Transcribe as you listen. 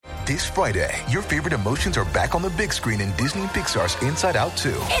This Friday, your favorite emotions are back on the big screen in Disney and Pixar's Inside Out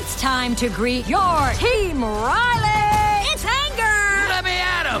 2. It's time to greet your Team Riley. It's anger. Let me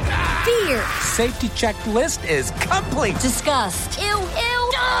at him. Fear. Safety checklist is complete. Disgust. Ew.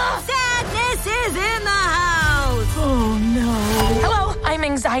 Sadness is in the house. Oh, no. Hello, I'm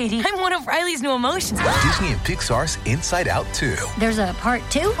anxiety. I'm one of Riley's new emotions. Disney and Pixar's Inside Out 2. There's a part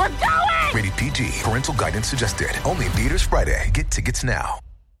 2? We're going! Rated PG. Parental guidance suggested. Only in theaters Friday. Get tickets now.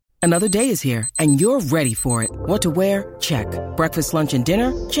 Another day is here, and you're ready for it. What to wear? Check. Breakfast, lunch, and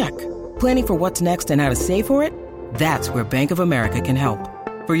dinner? Check. Planning for what's next and how to save for it? That's where Bank of America can help.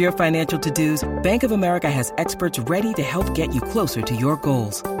 For your financial to-dos, Bank of America has experts ready to help get you closer to your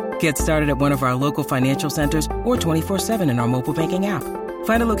goals. Get started at one of our local financial centers or 24/7 in our mobile banking app.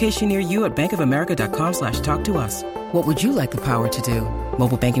 Find a location near you at bankofamerica.com/talktous. What would you like the power to do?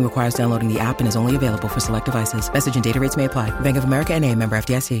 Mobile banking requires downloading the app and is only available for select devices. Message and data rates may apply. Bank of America N.A., member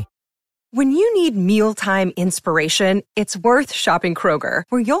FDIC. When you need mealtime inspiration, it's worth shopping Kroger,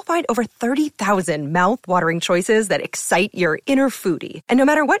 where you'll find over 30,000 mouth-watering choices that excite your inner foodie. And no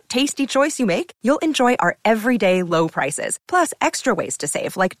matter what tasty choice you make, you'll enjoy our everyday low prices, plus extra ways to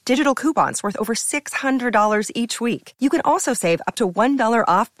save, like digital coupons worth over $600 each week. You can also save up to $1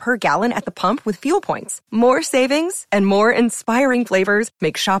 off per gallon at the pump with fuel points. More savings and more inspiring flavors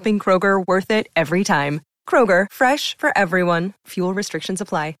make shopping Kroger worth it every time. Kroger, fresh for everyone. Fuel restrictions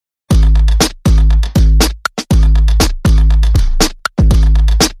apply.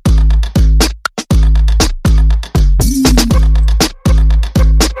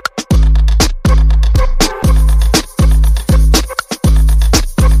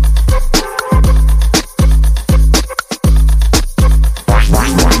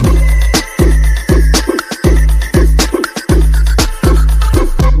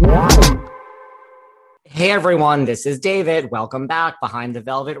 Hey everyone, this is David. Welcome back behind the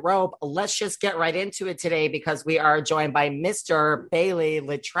velvet rope. Let's just get right into it today because we are joined by Mr. Bailey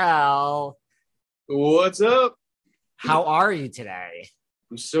Littrell. What's up? How are you today?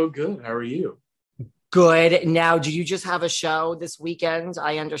 I'm so good. How are you? Good. Now, did you just have a show this weekend?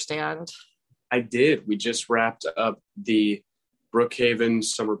 I understand. I did. We just wrapped up the Brookhaven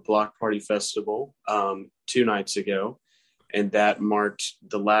Summer Block Party Festival 2 nights ago. And that marked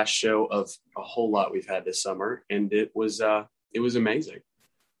the last show of a whole lot we've had this summer. And it was amazing.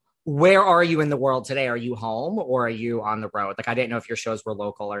 Where are you in the world today? Are you home or are you on the road? Like, I didn't know if your shows were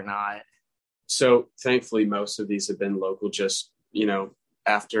local or not. So thankfully, most of these have been local. Just,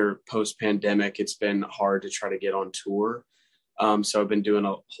 after post-pandemic, it's been hard to try to get on tour. So I've been doing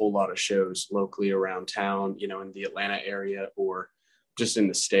a whole lot of shows locally around town, in the Atlanta area or just in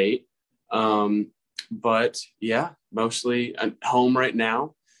the state. But yeah, mostly I'm home right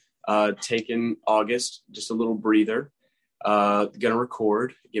now, taking August, just a little breather, gonna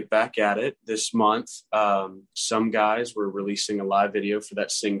record, get back at it this month. Some guys were releasing a live video for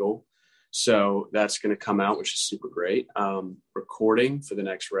that single. So that's going to come out, which is super great. Recording for the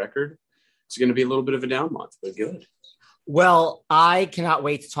next record. It's going to be a little bit of a down month, but good. Well, I cannot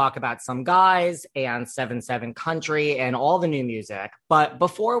wait to talk about Some Guys and 7/7 Country and all the new music. But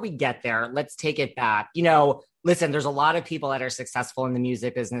before we get there, let's take it back. Listen, there's a lot of people that are successful in the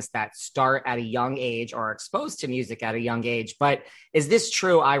music business that start at a young age or are exposed to music at a young age. But is this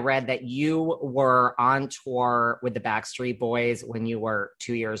true? I read that you were on tour with the Backstreet Boys when you were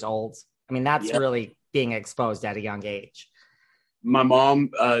 2 years old. I mean, that's really being exposed at a young age. My mom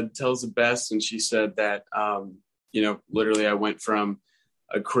tells the best, and she said that literally I went from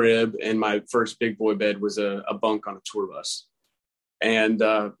a crib and my first big boy bed was a bunk on a tour bus. And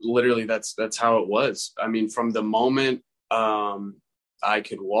literally that's how it was. I mean, from the moment I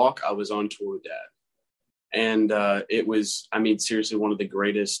could walk, I was on tour with Dad. And it was, seriously, one of the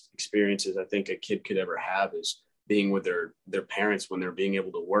greatest experiences I think a kid could ever have is being with their parents when they're being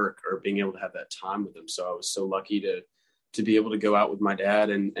able to work or being able to have that time with them. So I was so lucky to be able to go out with my dad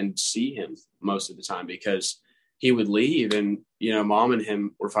and see him most of the time, because he would leave and, Mom and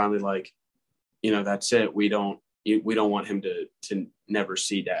him were finally like, that's it. We don't want him to never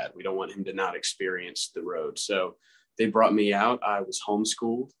see Dad. We don't want him to not experience the road. So they brought me out. I was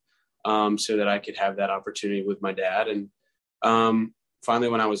homeschooled so that I could have that opportunity with my dad. And finally,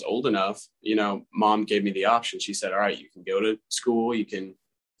 when I was old enough, Mom gave me the option. She said, all right, you can go to school. You can,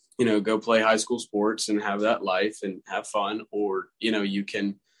 go play high school sports and have that life and have fun. Or, you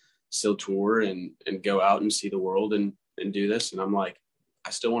can still tour and go out and see the world and do this. And I'm like, I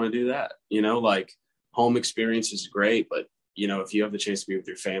still want to do that. Home experience is great, but if you have the chance to be with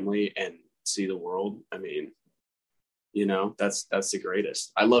your family and see the world, that's the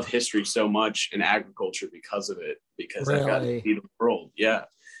greatest. I love history so much and agriculture because of it, because I got to see the world. Yeah.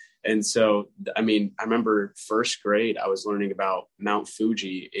 And so, I mean, I remember first grade, I was learning about Mount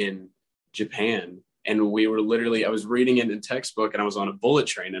Fuji in Japan. And we were literally, I was reading it in a textbook and I was on a bullet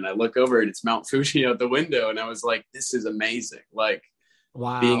train and I look over and it's Mount Fuji out the window. And I was like, this is amazing. Like,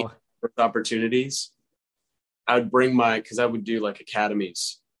 Wow. being with opportunities. I would bring because I would do like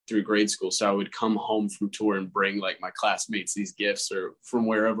academies through grade school. So I would come home from tour and bring like my classmates these gifts or from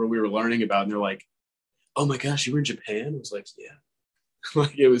wherever we were learning about. And they're like, oh my gosh, you were in Japan? I was like, yeah.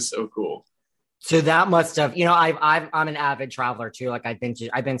 Like, it was so cool. So that must have, I'm an avid traveler too. Like I've been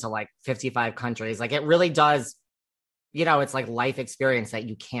to like 55 countries. Like it really does, it's like life experience that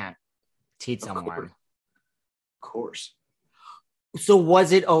you can't teach someone. Of course. So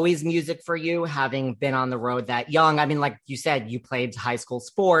was it always music for you, having been on the road that young? I mean, like you said, you played high school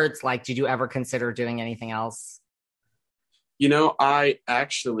sports. Like, did you ever consider doing anything else? I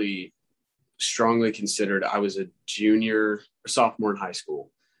actually strongly considered, I was a sophomore in high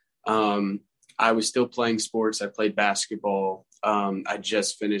school. I was still playing sports. I played basketball. I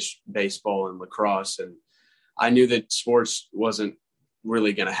just finished baseball and lacrosse, and I knew that sports wasn't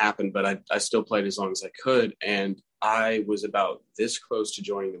really going to happen, but I still played as long as I could. And I was about this close to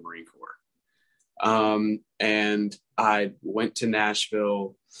joining the Marine Corps. And I went to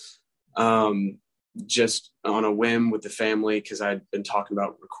Nashville just on a whim with the family because I'd been talking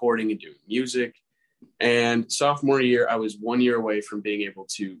about recording and doing music. And sophomore year, I was 1 year away from being able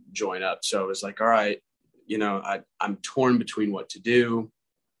to join up. So I was like, all right, I'm torn between what to do.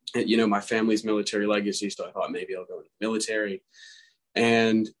 And, my family's military legacy. So I thought maybe I'll go into the military.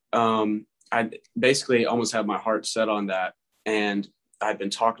 And I basically almost had my heart set on that. And I've been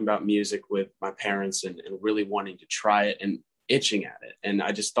talking about music with my parents and really wanting to try it and itching at it. And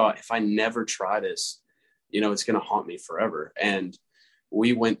I just thought, if I never try this, it's going to haunt me forever. And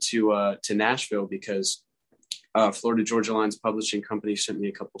we went to Nashville because Florida Georgia Line's publishing company sent me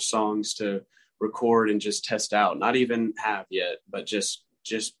a couple songs to record and just test out. Not even have yet, but just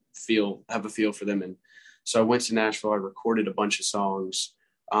have a feel for them. And so I went to Nashville. I recorded a bunch of songs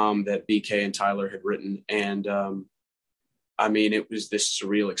that BK and Tyler had written. And I mean, it was this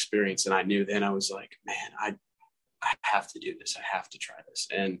surreal experience. And I knew then, I was like, man, I have to do this. I have to try this.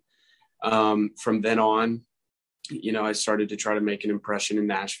 And from then on, I started to try to make an impression in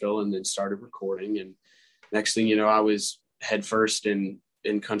Nashville and then started recording. And next thing I was headfirst in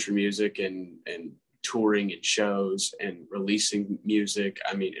country music and touring and shows and releasing music.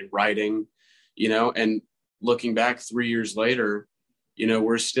 I mean, and writing, and looking back 3 years later,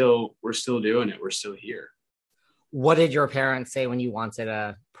 we're still doing it. We're still here. What did your parents say when you wanted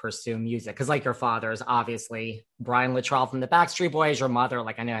to pursue music? Because like your father is obviously Brian Littrell from the Backstreet Boys. Your mother,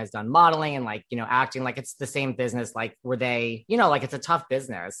 like I know, has done modeling and like, acting. Like it's the same business. Like were they, like it's a tough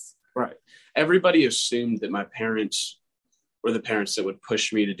business. Right. Everybody assumed that my parents were the parents that would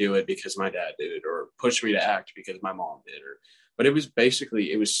push me to do it because my dad did it, or push me to act because my mom did, but it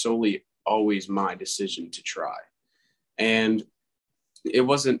was solely always my decision to try. And it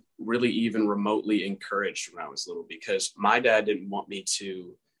wasn't really even remotely encouraged when I was little because my dad didn't want me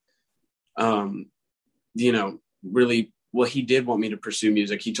to, really, well, he did want me to pursue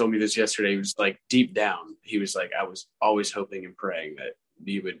music. He told me this yesterday. He was like, deep down, he was like, I was always hoping and praying that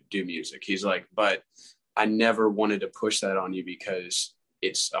you would do music. He's like, but I never wanted to push that on you because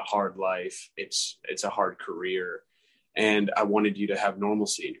it's a hard life. It's a hard career. And I wanted you to have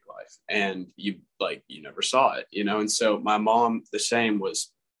normalcy in your life. And you never saw it, And so my mom, the same,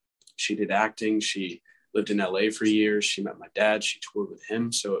 she did acting. She lived in LA for years. She met my dad. She toured with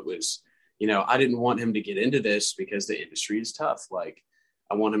him. So it was, I didn't want him to get into this because the industry is tough. Like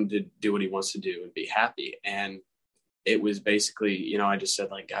I want him to do what he wants to do and be happy. And it was basically, I just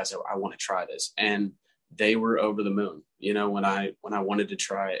said like, guys, I want to try this. And they were over the moon, when I wanted to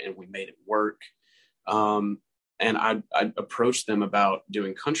try it and we made it work. And I approached them about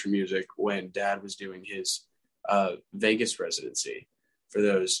doing country music when Dad was doing his Vegas residency for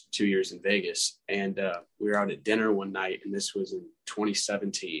those 2 years in Vegas. And we were out at dinner one night, and this was in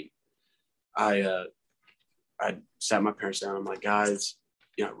 2017. I sat my parents down. I'm like, guys,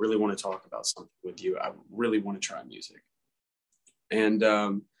 I really want to talk about something with you. I really want to try music.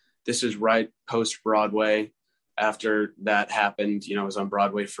 And this is right post-Broadway. After that happened, I was on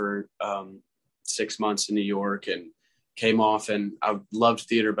Broadway for 6 months in New York and came off, and I loved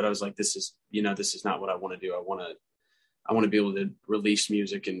theater, but I was like, this is not what I want to do. I want to be able to release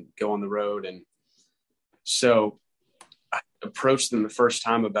music and go on the road. And so I approached them the first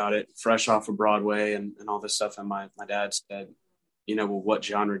time about it, fresh off of Broadway and all this stuff. And my dad said, well, what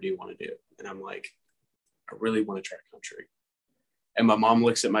genre do you want to do? And I'm like, I really want to try country. And my mom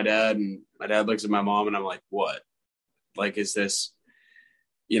looks at my dad and my dad looks at my mom, and I'm like, what? Like, is this,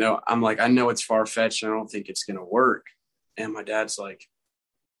 I'm like, I know it's far-fetched. I don't think it's going to work. And my dad's like,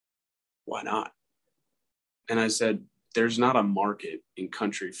 why not? And I said, there's not a market in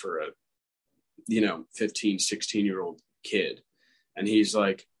country for a, 15, 16-year-old kid. And he's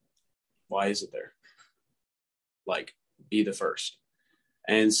like, why isn't there? Like, be the first.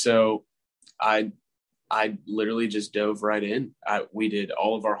 And so I literally just dove right in. We did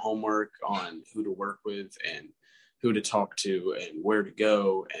all of our homework on who to work with and who to talk to and where to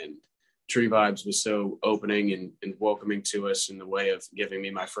go. And Tree Vibes was so opening and welcoming to us in the way of giving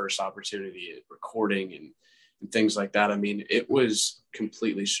me my first opportunity at recording and things like that. I mean, it was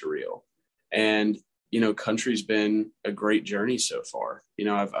completely surreal. And, country's been a great journey so far.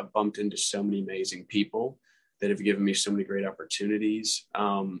 I've bumped into so many amazing people that have given me so many great opportunities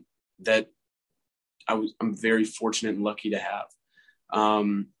that I'm very fortunate and lucky to have.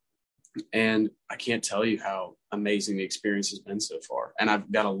 And I can't tell you how amazing the experience has been so far. And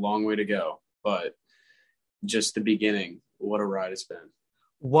I've got a long way to go, but just the beginning, what a ride it's been.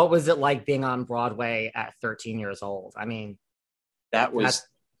 What was it like being on Broadway at 13 years old? I mean, that was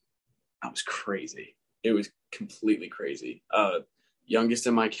crazy. It was completely crazy. Youngest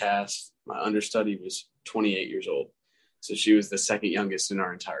in my cast, my understudy was 28 years old. So she was the second youngest in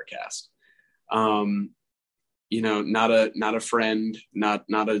our entire cast. Not a friend, not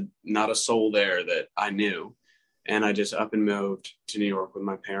a soul there that I knew. And I just up and moved to New York with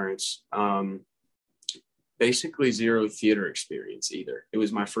my parents. Basically zero theater experience either. It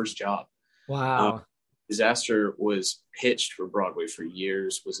was my first job. Wow. Disaster was pitched for Broadway for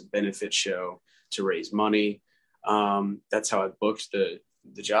years, was a benefit show to raise money. That's how I booked the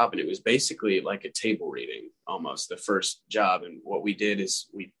job. And it was basically like a table reading, almost the first job. And what we did is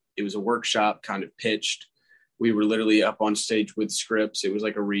it was a workshop kind of pitched. We were literally up on stage with scripts. It was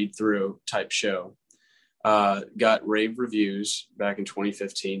like a read through type show. Got rave reviews back in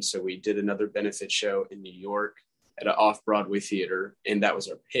 2015. So we did another benefit show in New York at an off-Broadway theater. And that was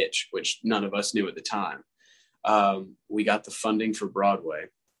our pitch, which none of us knew at the time. We got the funding for Broadway.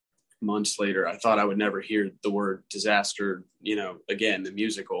 Months later, I thought I would never hear the word Disaster, again, the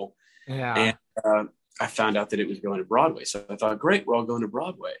musical. Yeah. And I found out that it was going to Broadway. So I thought, great, we're all going to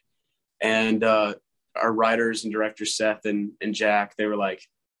Broadway. And our writers and directors, Seth and Jack, they were like,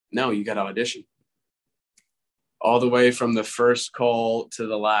 no, you got to audition. All the way from the first call to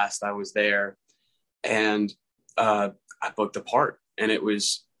the last, I was there. And I booked the part. And it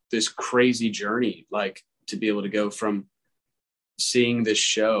was this crazy journey, like to be able to go from seeing this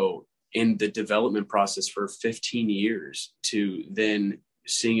show in the development process for 15 years to then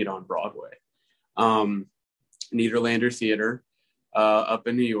seeing it on Broadway. Nederlander Theater up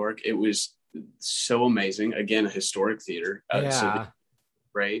in New York. It was so amazing. Again, a historic theater. So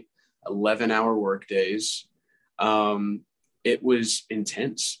great. 11-hour work days. It was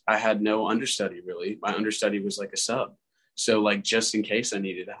intense. I had no understudy really. My understudy was like a sub. So like, just in case I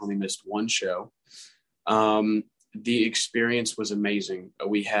needed, I only missed one show. The experience was amazing.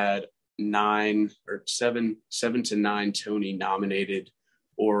 We had 7 to 9 Tony nominated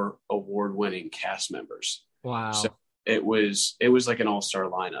or award-winning cast members. Wow. So it was like an all-star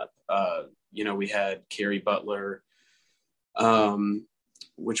lineup. We had Carrie Butler,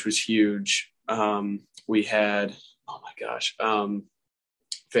 which was huge. We had,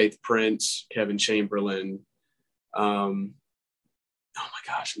 Faith Prince, Kevin Chamberlain. I'm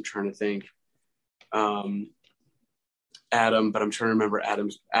trying to think. Adam, but I'm trying to remember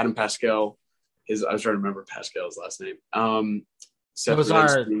Adam Pascal. I was trying to remember Pascal's last name. Those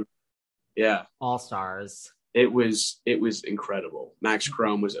are all-stars. It was incredible. Max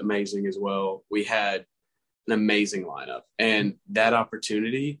Chrome was amazing as well. We had an amazing lineup, and that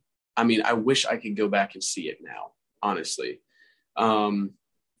opportunity, I mean, I wish I could go back and see it now, honestly.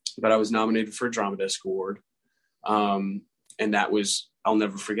 But I was nominated for a Drama Desk Award. And that was, I'll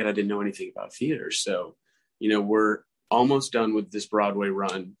never forget, I didn't know anything about theater. So, we're almost done with this Broadway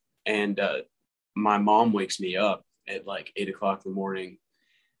run. And my mom wakes me up at like 8:00 in the morning.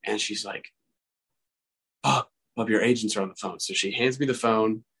 And she's like, Bob, your agents are on the phone. So she hands me the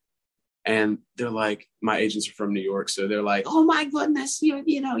phone. And they're like, my agents are from New York. So they're like, oh my goodness, you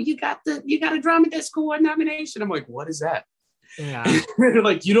got a Drama Desk Award nomination. I'm like, what is that? Yeah. They're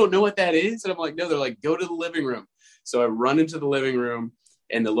like, you don't know what that is? And I'm like, no. They're like, go to the living room. So I run into the living room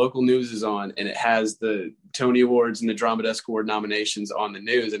and the local news is on and it has the Tony Awards and the Drama Desk Award nominations on the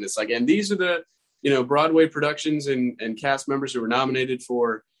news. And it's like, and these are the, Broadway productions and cast members who were nominated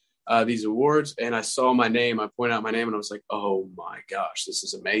for these awards. And I saw my name, I pointed out my name and I was like, oh my gosh, this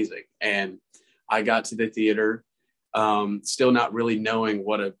is amazing. And I got to the theater, still not really knowing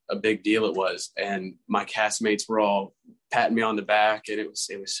what a big deal it was. And my castmates were all patting me on the back, and it was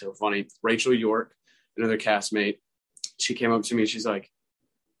so funny. Rachel York, another castmate, she came up to me and she's like,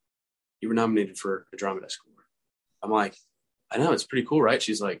 "You were nominated for a Drama Desk Award." I'm like, "I know, it's pretty cool, right?"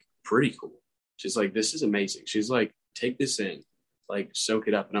 She's like, "Pretty cool." She's like, "This is amazing." She's like, "Take this in, like soak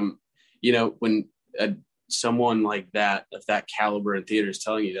it up." And I'm, when someone like that, of that caliber in theater is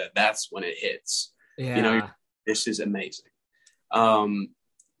telling you that, that's when it hits. Yeah. This is amazing.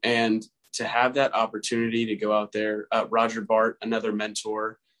 And to have that opportunity to go out there, Roger Bart, another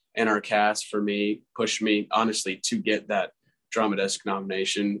mentor in our cast for me, pushed me honestly to get that Drama Desk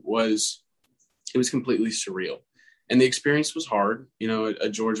nomination. It was completely surreal. And the experience was hard, a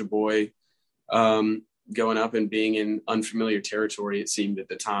Georgia boy, going up and being in unfamiliar territory, it seemed at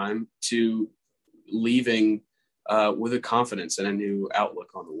the time, to leaving with a confidence and a new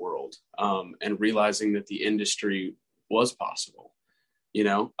outlook on the world, and realizing that the industry was possible.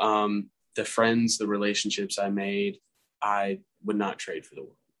 The friends, the relationships I made, I would not trade for the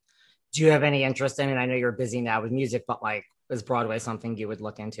world. Do you have any interest in it? I know you're busy now with music, but like, is Broadway something you would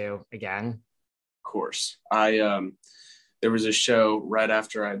look into again? Of course. There was a show right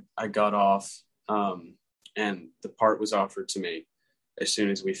after I got off, and the part was offered to me as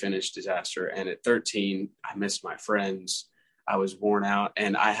soon as we finished Disaster. And at 13, I missed my friends. I was worn out,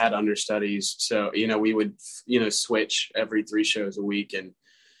 and I had understudies. So, we would, switch every 3 shows a week, and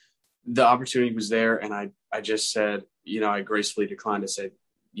the opportunity was there. And I just said, I gracefully declined. I said,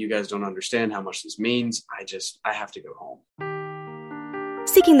 "You guys don't understand how much this means. I have to go home."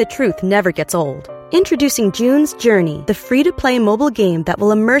 Seeking the truth never gets old. Introducing June's Journey, the free-to-play mobile game that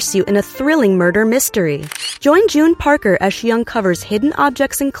will immerse you in a thrilling murder mystery. Join June Parker as she uncovers hidden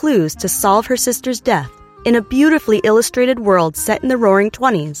objects and clues to solve her sister's death in a beautifully illustrated world set in the Roaring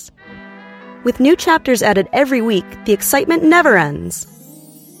 '20s. With new chapters added every week, the excitement never ends.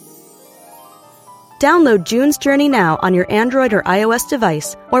 Download June's Journey now on your Android or iOS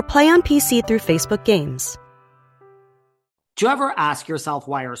device, or play on PC through Facebook Games. Do you ever ask yourself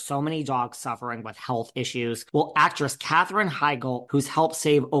why are so many dogs suffering with health issues? Well, actress Katherine Heigl, who's helped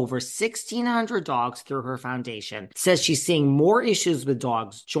save over 1,600 dogs through her foundation, says she's seeing more issues with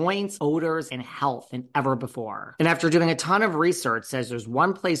dogs' joints, odors, and health than ever before. And after doing a ton of research, says there's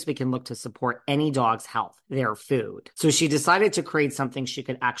one place we can look to support any dog's health: their food. So she decided to create something she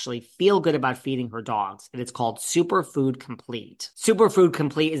could actually feel good about feeding her dogs, and it's called Superfood Complete. Superfood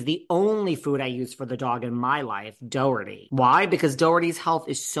Complete is the only food I use for the dog in my life, Doherty. Why? Because Doherty's health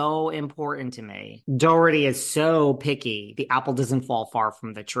is so important to me. Doherty is so picky. The apple doesn't fall far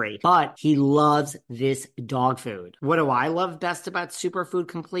from the tree, but he loves this dog food. What do I love best about Superfood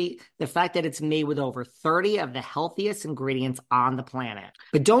Complete? The fact that it's made with over 30 of the healthiest ingredients on the planet.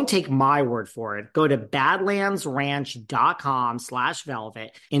 But don't take my word for it. Go to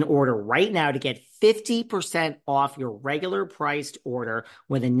badlandsranch.com/velvet and order right now to get 50% off your regular priced order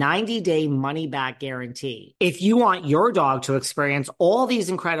with a 90-day money-back guarantee. If you want your dog to experience all these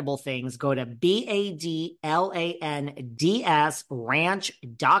incredible things, go to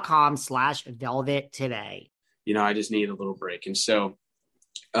badlandsranch.com/velvet today. I just need a little break. And so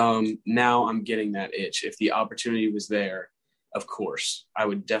now I'm getting that itch. If the opportunity was there, of course, I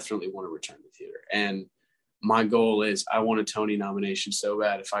would definitely want to return to theater. And my goal is I want a Tony nomination so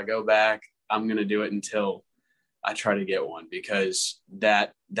bad. If I go back, I'm going to do it until I try to get one, because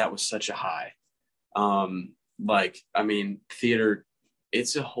that was such a high. Theater,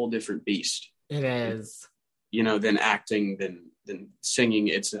 it's a whole different beast. It is. Than acting, than singing.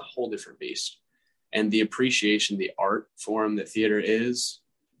 It's a whole different beast. And the appreciation, the art form that theater is,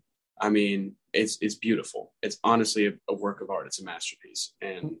 it's beautiful. It's honestly a work of art. It's a masterpiece.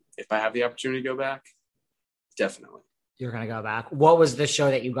 And if I have the opportunity to go back, definitely. You're going to go back. What was the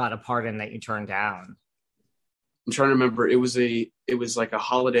show that you got a part in that you turned down? I'm trying to remember. It was like a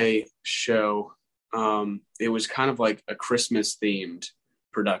holiday show. It was kind of like a Christmas themed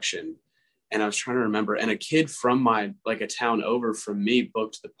production. And I was trying to remember, and a kid from a town over from me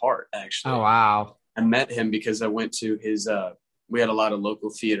booked the part, actually. Oh, wow. I met him because I went to his, we had a lot of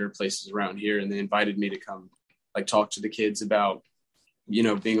local theater places around here, and they invited me to come talk to the kids about,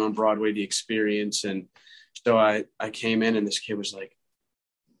 being on Broadway, the experience. And so I came in, and this kid was like,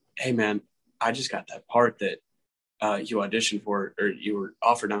 "Hey man, I just got that part that you auditioned for, or you were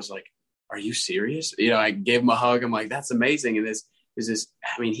offered." And I was like, "Are you serious?" I gave him a hug. I'm like, "That's amazing." And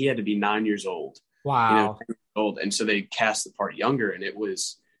he had to be 9 years old. Wow. 10 years old. And so they cast the part younger, and it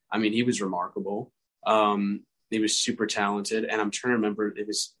was, he was remarkable. He was super talented. And I'm trying to remember, I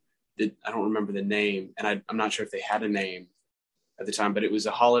don't remember the name, and I'm not sure if they had a name at the time, but it was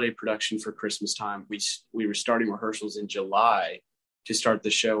a holiday production for Christmas time. We were starting rehearsals in July to start the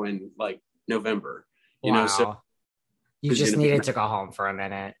show in November, Wow. So You just needed to go home for a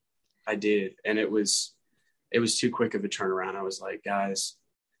minute. I did. And it was too quick of a turnaround. I was like, guys,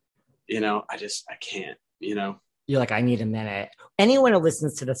 I can't, You're like, I need a minute. Anyone who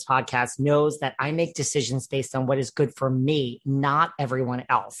listens to this podcast knows that I make decisions based on what is good for me, not everyone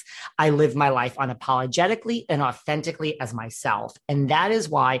else. I live my life unapologetically and authentically as myself. And that is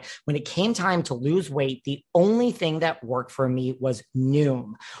why when it came time to lose weight, the only thing that worked for me was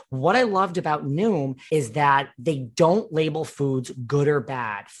Noom. What I loved about Noom is that they don't label foods good or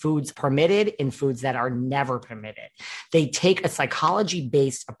bad, foods permitted and foods that are never permitted. They take a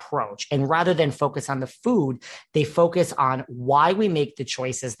psychology-based approach, and rather than focus on the food, they focus on why we make the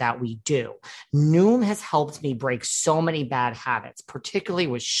choices that we do. Noom has helped me break so many bad habits, particularly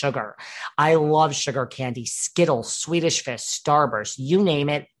with sugar. I love sugar candy, Skittles, Swedish Fish, Starburst, you name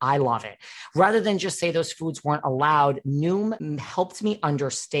it, I love it. Rather than just say those foods weren't allowed, Noom helped me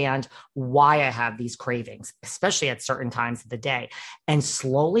understand why I have these cravings, especially at certain times of the day. And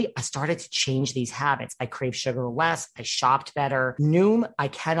slowly, I started to change these habits. I crave sugar less. I shopped better. Noom, I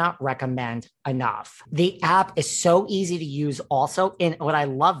cannot recommend enough. The app is so easy to use also. And what I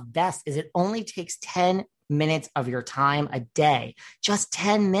love best is it only takes 10 minutes of your time a day, just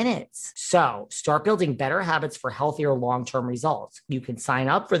 10 minutes. So start building better habits for healthier long-term results. You can sign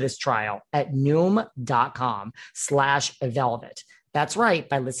up for this trial at Noom.com/velvet. That's right.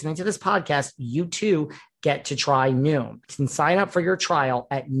 By listening to this podcast, you too get to try Noom. You can sign up for your trial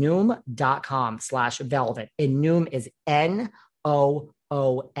at Noom.com/velvet. And Noom is Noom.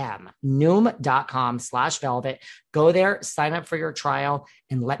 Noom.com/velvet. Go there, sign up for your trial,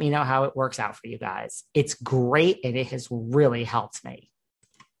 and let me know how it works out for you guys. It's great, and it has really helped me.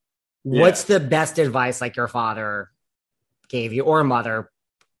 Yeah. What's the best advice like your father gave you or mother,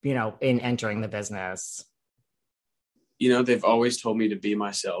 in entering the business? They've always told me to be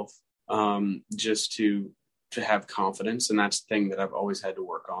myself, just to have confidence. And that's the thing that I've always had to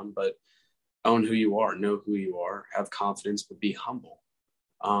work on. But own who you are, know who you are, have confidence, but be humble.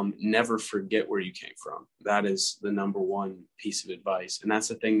 Never forget where you came from. That is the number one piece of advice. And that's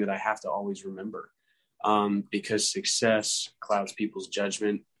the thing that I have to always remember, because success clouds people's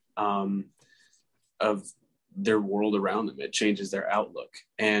judgment of their world around them. It changes their outlook.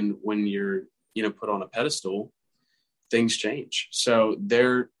 And when you're, put on a pedestal, things change. So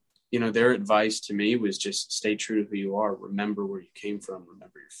their advice to me was just stay true to who you are. Remember where you came from.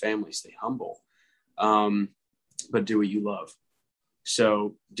 Remember your family. Stay humble, but do what you love.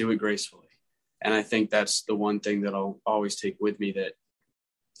 So do it gracefully. And I think that's the one thing that I'll always take with me that,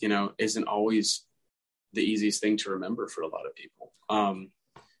 isn't always the easiest thing to remember for a lot of people. And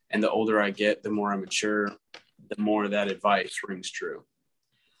the older I get, the more I mature, the more that advice rings true.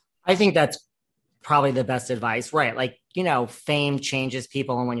 I think that's probably the best advice, right? Like, fame changes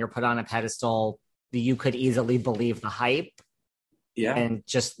people. And when you're put on a pedestal, you could easily believe the hype and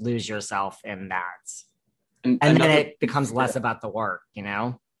just lose yourself in that. And then it becomes less about the work,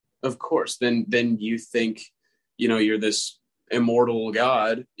 Of course. Then you think, you're this immortal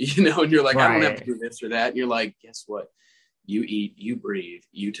God, and you're like, right. I don't have to do this or that. And you're like, guess what? You eat, you breathe,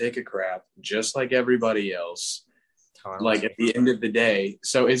 you take a crap just like everybody else. Totally. Like at the end of the day.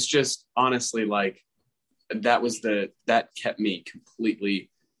 So it's just honestly like that kept me completely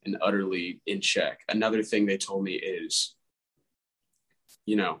and utterly in check. Another thing they told me is,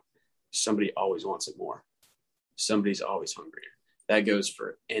 somebody always wants it more. Somebody's always hungrier. That goes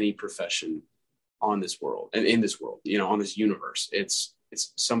for any profession on this world and in this world, on this universe. It's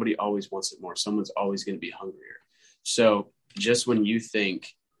somebody always wants it more. Someone's always going to be hungrier. So just when you think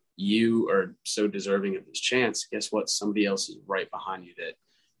you are so deserving of this chance, guess what? Somebody else is right behind you that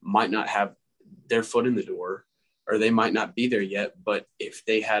might not have their foot in the door, or they might not be there yet. But if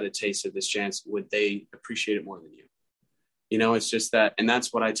they had a taste of this chance, would they appreciate it more than you? It's just that. And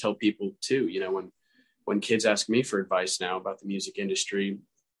that's what I tell people too. When kids ask me for advice now about the music industry,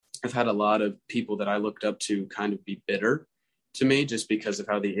 I've had a lot of people that I looked up to kind of be bitter to me just because of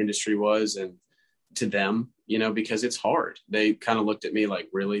how the industry was, and to them, because it's hard. They kind of looked at me like,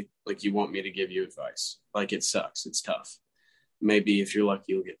 really? Like, you want me to give you advice? Like, it sucks. It's tough. Maybe if you're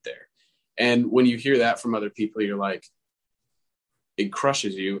lucky, you'll get there. And when you hear that from other people, you're like, it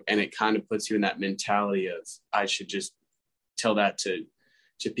crushes you. And it kind of puts you in that mentality of, I should just tell that to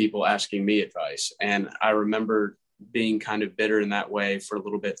people asking me advice. And I remember being kind of bitter in that way for a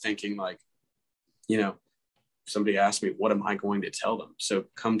little bit, thinking like, somebody asked me, what am I going to tell them? So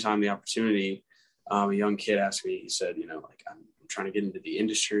come time the opportunity, a young kid asked me, he said, I'm trying to get into the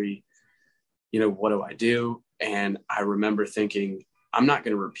industry. What do I do? And I remember thinking, I'm not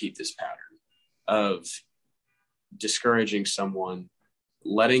going to repeat this pattern of discouraging someone,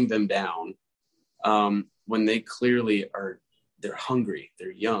 letting them down, when they clearly they're hungry, they're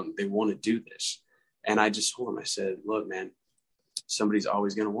young, they want to do this. And I just told them, I said, look, man, somebody's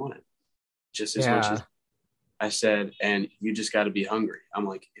always going to want it just as much as I said, and you just got to be hungry. I'm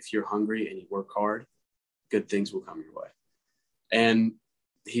like, if you're hungry and you work hard, good things will come your way. And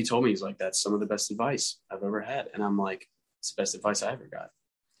he told me, he's like, that's some of the best advice I've ever had. And I'm like, it's the best advice I ever got,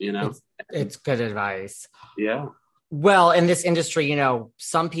 you know? It's good advice. Yeah. Well, in this industry, you know,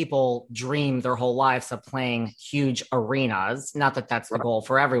 some people dream their whole lives of playing huge arenas. Not that that's the goal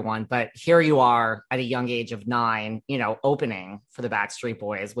for everyone, but here you are at a young age of 9, you know, opening for the Backstreet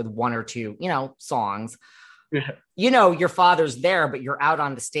Boys with 1 or 2, you know, songs. Yeah. You know, your father's there, but you're out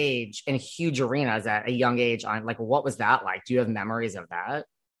on the stage in huge arenas at a young age. Like, what was that like? Do you have memories of that?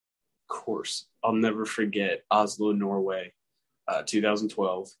 Of course. I'll never forget Oslo, Norway,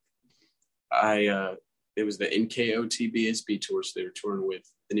 2012. It was the NKOT BSB tour, so they were touring with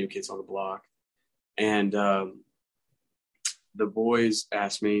the New Kids on the Block. And the boys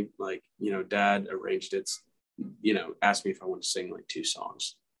asked me, like, you know, Dad arranged it, you know, asked me if I wanted to sing like 2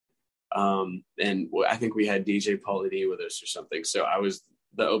 songs. And I think we had DJ Pauly D with us or something. So I was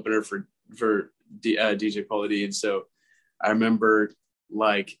the opener for DJ Pauly D. And so I remember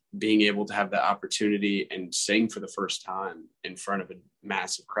like being able to have the opportunity and sing for the first time in front of a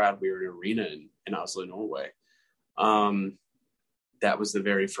massive crowd. We were in an arena in Oslo, Norway. That was the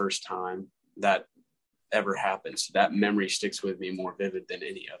very first time that ever happened. So that memory sticks with me more vivid than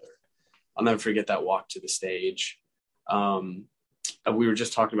any other. I'll never forget that walk to the stage. We were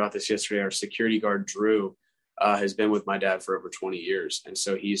just talking about this yesterday. Our security guard, Drew, has been with my dad for over 20 years. And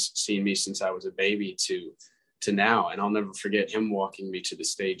so he's seen me since I was a baby to now. And I'll never forget him walking me to the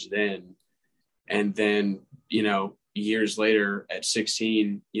stage then. And then, you know, years later at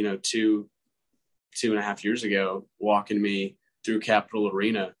 16, you know, 2.5 years ago, walking me through Capital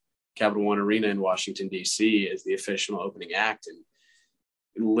One Arena in Washington, D.C. as the official opening act.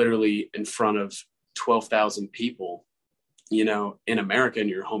 And literally in front of 12,000 people, you know, in America, in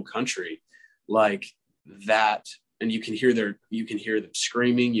your home country, like that. And you can hear them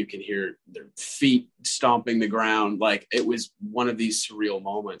screaming, you can hear their feet stomping the ground. Like, it was one of these surreal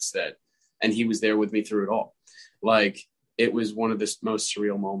moments and he was there with me through it all. Like, it was one of the most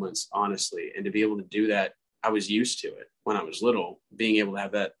surreal moments, honestly. And to be able to do that, I was used to it when I was little, being able to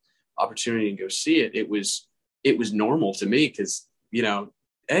have that opportunity and go see it. It was normal to me because, you know,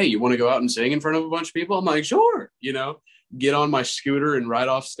 hey, you want to go out and sing in front of a bunch of people? I'm like, sure, you know, get on my scooter and ride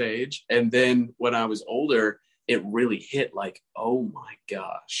off stage. And then when I was older, it really hit like, oh my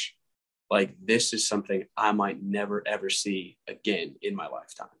gosh, like this is something I might never, ever see again in my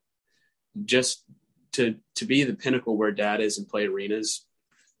lifetime. Just to be the pinnacle where Dad is and play arenas,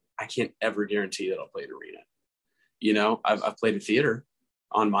 I can't ever guarantee that I'll play an arena. You know, I've played a theater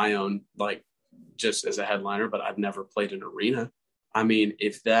on my own, like just as a headliner, but I've never played an arena. I mean,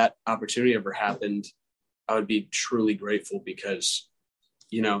 if that opportunity ever happened, I would be truly grateful because,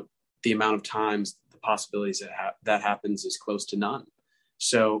 you know, the amount of times, the possibilities that happens is close to none.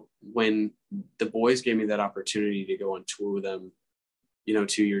 So when the boys gave me that opportunity to go on tour with them, you know,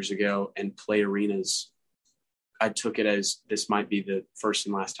 2 years ago and play arenas, I took it as this might be the first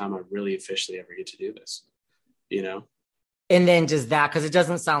and last time I really officially ever get to do this, you know? And then does that, because it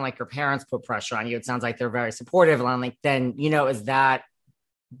doesn't sound like your parents put pressure on you. It sounds like they're very supportive. And I'm like, then, you know, is that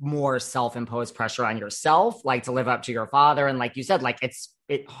more self-imposed pressure on yourself, like to live up to your father? And like you said, like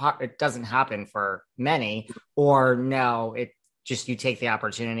it doesn't happen for many, or no, it just, you take the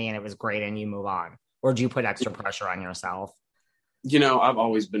opportunity and it was great and you move on? Or do you put extra pressure on yourself? You know, I've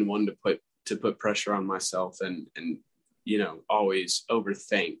always been one to put pressure on myself and, you know, always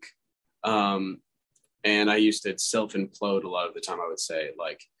overthink. And I used to self-implode a lot of the time, I would say.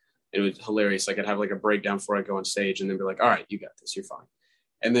 Like, it was hilarious. Like, I'd have like a breakdown before I go on stage and then be like, all right, you got this, you're fine.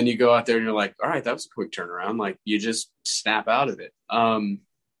 And then you go out there and you're like, all right, that was a quick turnaround. Like, you just snap out of it.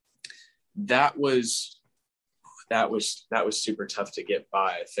 That was super tough to get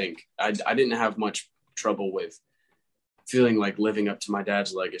by. I think I didn't have much trouble with feeling like living up to my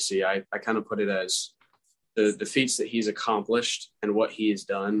dad's legacy. I kind of put it as the feats that he's accomplished and what he has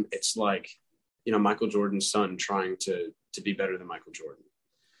done. It's like, you know, Michael Jordan's son trying to be better than Michael Jordan.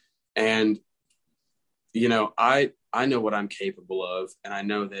 And, you know, I know what I'm capable of, and I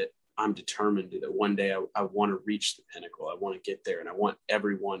know that I'm determined that one day I want to reach the pinnacle. I want to get there, and I want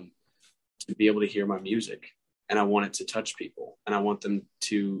everyone to be able to hear my music, and I want it to touch people, and I want them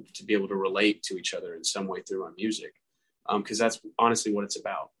to be able to relate to each other in some way through my music, because that's honestly what it's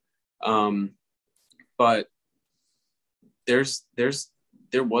about. But there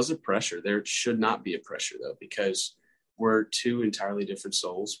was a pressure. There should not be a pressure, though, because we're two entirely different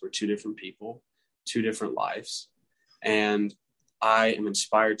souls. We're two different people, two different lives. And I am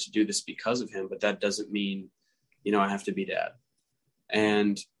inspired to do this because of him, but that doesn't mean, I have to be dad.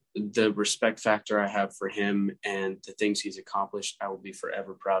 And the respect factor I have for him and the things he's accomplished, I will be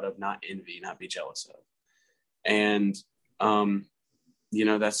forever proud of, not envy, not be jealous of. And,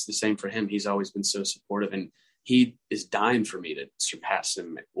 that's the same for him. He's always been so supportive, and he is dying for me to surpass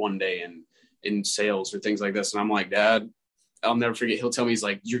him one day in sales or things like this. And I'm like, Dad, I'll never forget. He'll tell me, he's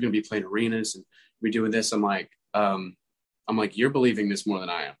like, you're going to be playing arenas and we're doing this. I'm like, you're believing this more than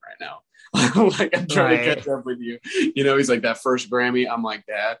I am right now. I'm trying to catch up with you. He's like, that first Grammy. I'm like,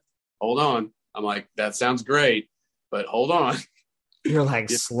 Dad, hold on. I'm like, that sounds great, but hold on. You're like,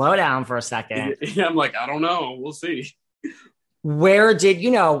 slow down for a second. Yeah, I'm like, I don't know. We'll see. Where did,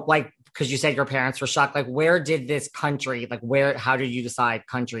 because you said your parents were shocked, like, where did this country, how did you decide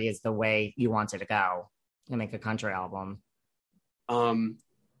country is the way you wanted to go and make a country album?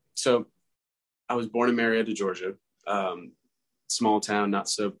 So I was born in Marietta, Georgia. Small town, not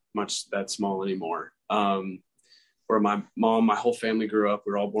so much that small anymore. Where my mom, my whole family grew up.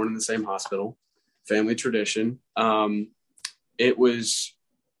 We were all born in the same hospital, family tradition. It was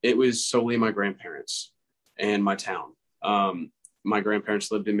solely my grandparents and my town. My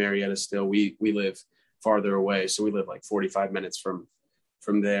grandparents lived in Marietta still. We live farther away. So we live like 45 minutes from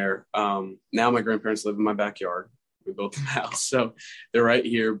there. Now my grandparents live in my backyard. We built the house, so they're right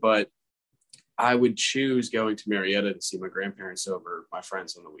here. But I would choose going to Marietta to see my grandparents over my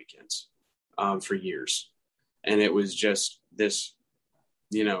friends on the weekends for years. And it was just this,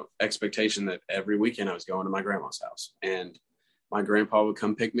 expectation that every weekend I was going to my grandma's house, and my grandpa would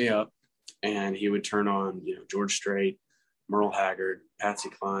come pick me up, and he would turn on, George Strait, Merle Haggard, Patsy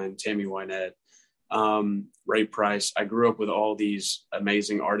Cline, Tammy Wynette, Ray Price. I grew up with all these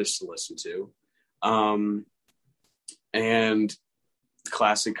amazing artists to listen to. And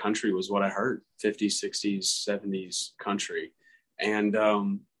classic country was what I heard, 50s, 60s, 70s country. And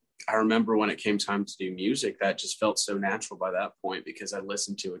I remember when it came time to do music, that just felt so natural by that point because I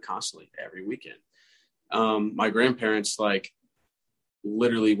listened to it constantly every weekend. My grandparents,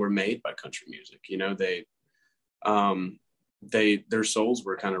 literally were made by country music. Their souls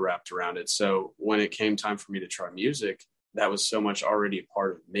were kind of wrapped around it. So when it came time for me to try music, that was so much already a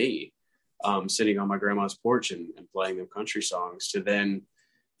part of me. Sitting on my grandma's porch and playing them country songs, to then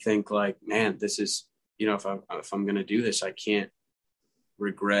think man, this is, if I'm going to do this, I can't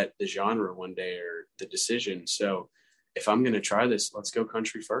regret the genre one day or the decision. So if I'm going to try this, let's go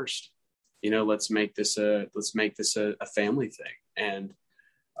country first. Let's make this a family thing. And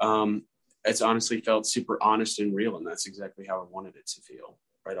it's honestly felt super honest and real. And that's exactly how I wanted it to feel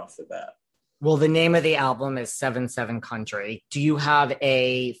right off the bat. Well, the name of the album is 7/7 Country. Do you have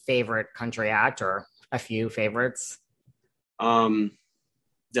a favorite country act or a few favorites?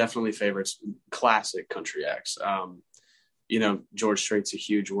 Definitely favorites. Classic country acts. George Strait's a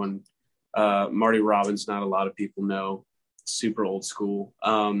huge one. Marty Robbins, not a lot of people know. Super old school.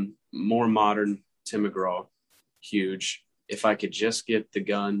 More modern, Tim McGraw, huge. If I could just get the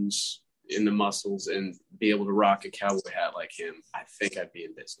guns in the muscles and be able to rock a cowboy hat like him, I think I'd be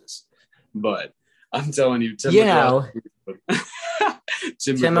in business. But I'm telling you, Tim McGraw's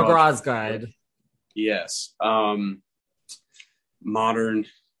good. Yes. Modern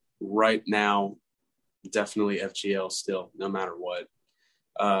right now, definitely FGL still, no matter what.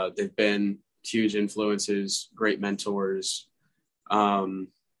 They've been huge influences, great mentors.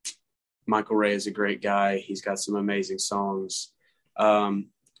 Michael Ray is a great guy. He's got some amazing songs. A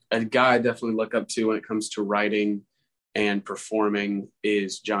guy I definitely look up to when it comes to writing and performing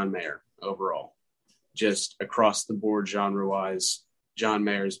is John Mayer. Overall, just across the board, genre wise, John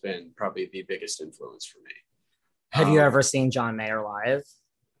Mayer has been probably the biggest influence for me. Have you ever seen John Mayer live?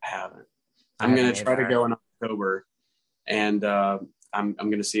 I haven't. I'm going to try to go in October, and I'm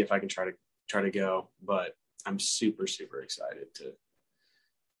going to see if I can try to go. But I'm super, super excited to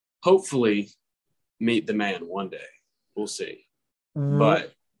hopefully meet the man one day. We'll see.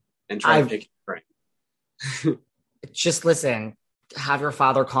 But and try to pick his brain. Just listen. Have your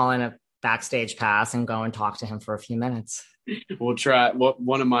father call in a backstage pass and go and talk to him for a few minutes. We'll try.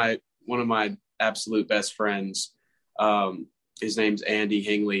 One of my absolute best friends, his name's Andy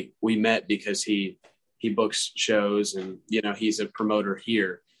Hingley. We met because he books shows and he's a promoter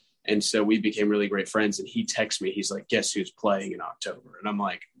here, and so we became really great friends. And he texts me. He's like, "Guess who's playing in October?" And I'm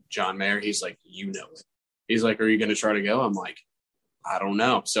like, "John Mayer." He's like, "You know it." He's like, "Are you going to try to go?" I'm like, "I don't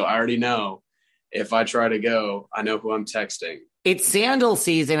know." So I already know if I try to go, I know who I'm texting. It's sandal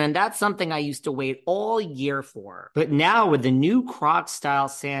season, and that's something I used to wait all year for. But now with the new Crocs style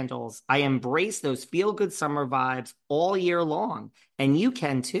sandals, I embrace those feel-good summer vibes all year long. and you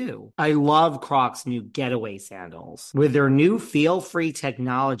can too. I love Crocs' new Getaway sandals. With their new feel-free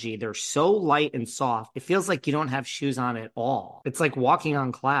technology, they're so light and soft, it feels like you don't have shoes on at all. It's like walking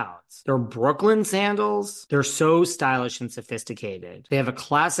on clouds. They're Brooklyn sandals. They're so stylish and sophisticated. They have a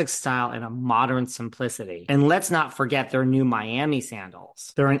classic style and a modern simplicity. And let's not forget their new Miami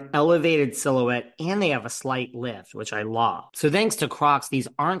sandals. They're an elevated silhouette and they have a slight lift, which I love. So thanks to Crocs, these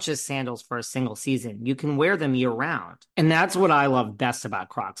aren't just sandals for a single season. You can wear them year round. And that's what I love best about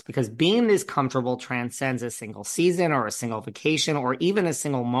Crocs, because being this comfortable transcends a single season or a single vacation or even a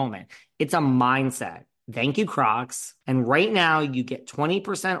single moment. It's a mindset. Thank you, Crocs. And right now you get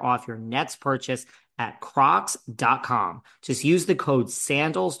 20% off your next purchase at crocs.com. Just use the code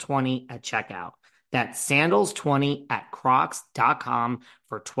SANDALS20 at checkout. That's SANDALS20 at crocs.com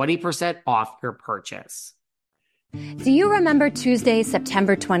for 20% off your purchase. Do you remember Tuesday,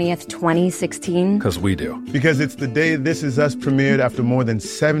 September 20th, 2016? Because we do. Because it's the day This Is Us premiered after more than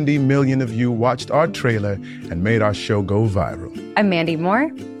 70 million of you watched our trailer and made our show go viral. I'm Mandy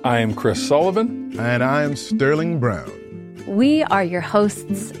Moore. I am Chris Sullivan. And I am Sterling Brown. We are your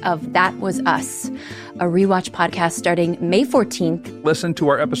hosts of That Was Us, a rewatch podcast starting May 14th. Listen to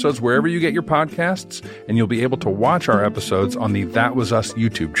our episodes wherever you get your podcasts, and you'll be able to watch our episodes on the That Was Us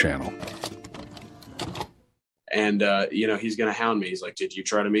YouTube channel. And, he's going to hound me. He's like, did you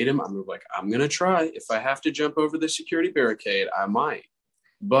try to meet him? I'm like, I'm going to try. If I have to jump over the security barricade, I might.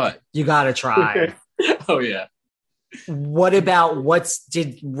 But you got to try. Oh, yeah. What about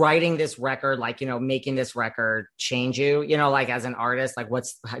did writing this record, making this record change you, as an artist?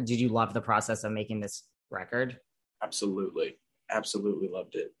 Did you love the process of making this record? Absolutely. Absolutely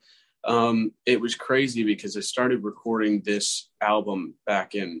loved it. It was crazy because I started recording this album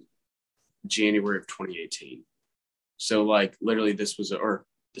back in January of 2018. So literally this was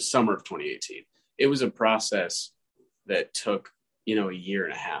the summer of 2018. It was a process that took, a year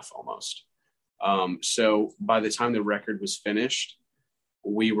and a half almost. So by the time the record was finished,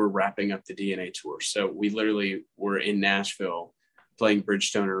 we were wrapping up the DNA tour. So we literally were in Nashville playing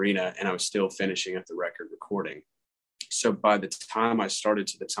Bridgestone Arena, and I was still finishing up the record recording. So by the time I started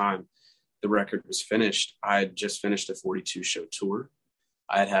to the time the record was finished, I had just finished a 42 show tour.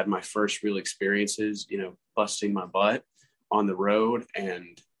 I had had my first real experiences, busting my butt on the road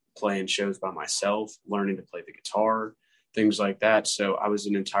and playing shows by myself, learning to play the guitar, things like that. So I was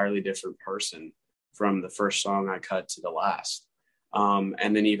an entirely different person from the first song I cut to the last.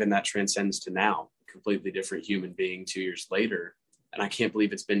 And then even that transcends to now, completely different human being 2 years later. And I can't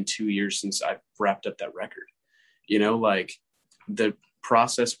believe it's been 2 years since I wrapped up that record. The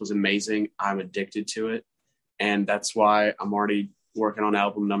process was amazing. I'm addicted to it. And that's why I'm already working on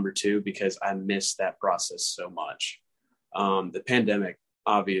album number 2, because I miss that process so much. The pandemic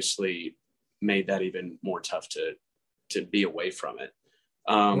obviously made that even more tough to be away from it.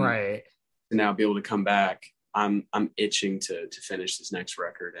 Right. To now be able to come back, I'm itching to finish this next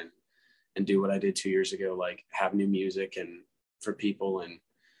record and do what I did 2 years ago, have new music and for people.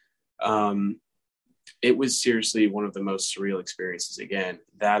 And it was seriously one of the most surreal experiences. Again,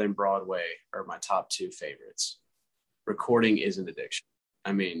 that and Broadway are my top 2 favorites. Recording is an addiction.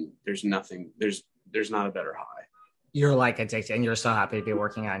 I mean, there's not a better high. You're addicted, and you're so happy to be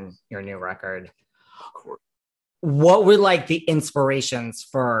working on your new record. Of course. What were the inspirations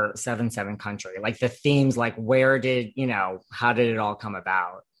for 7/7 Country? The themes, where did, how did it all come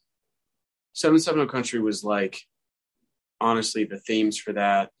about? 7/7 Country was honestly, the themes for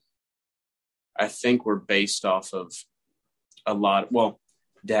that, I think, were based off of a lot. Well,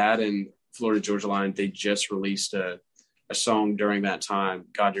 Dad and Florida Georgia Line, they just released a song during that time,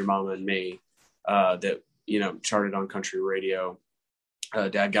 God, Your Mama and Me, that, charted on country radio.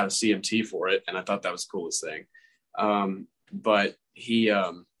 Dad got a CMT for it, and I thought that was the coolest thing. But he,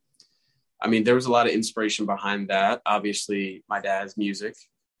 there was a lot of inspiration behind that. Obviously, my dad's music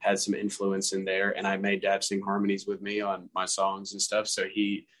had some influence in there, and I made Dad sing harmonies with me on my songs and stuff. So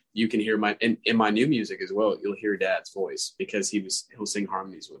you can hear in my new music as well, you'll hear Dad's voice because he'll sing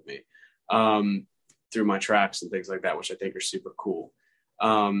harmonies with me through my tracks and things like that, which I think are super cool.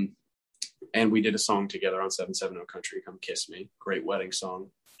 And we did a song together on 7/7 Country, Come Kiss Me. Great wedding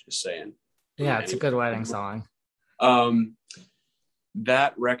song, just saying. Yeah, it's a good wedding song.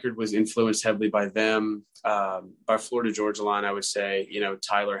 That record was influenced heavily by them, by Florida Georgia Line. I would say,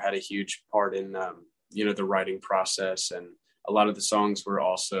 Tyler had a huge part in, the writing process, and a lot of the songs were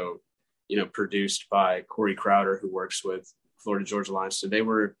also, produced by Corey Crowder, who works with Florida Georgia Line. So they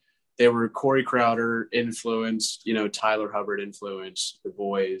were Corey Crowder influenced, Tyler Hubbard influenced, The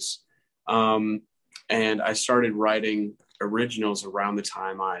Boys. And I started writing originals around the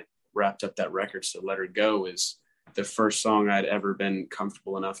time I wrapped up that record. So Let Her Go is the first song I'd ever been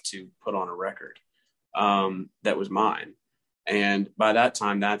comfortable enough to put on a record that was mine. And by that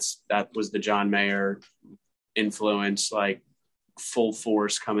time, that was the John Mayer influence, like full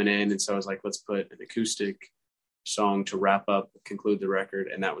force coming in. And so I was like, let's put an acoustic song to wrap up, conclude the record.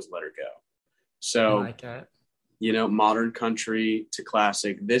 And that was Let Her Go. So, I like it. You know, modern country to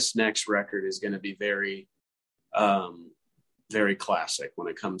classic. This next record is going to be very, very classic when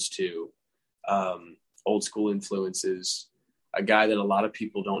it comes to old school influences. A guy that a lot of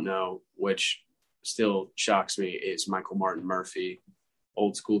people don't know, which still shocks me, is Michael Martin Murphey,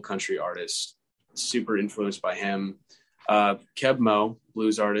 old school country artist, super influenced by him. Keb Mo,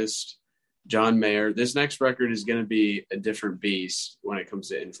 blues artist, John Mayer. This next record is going to be a different beast when it comes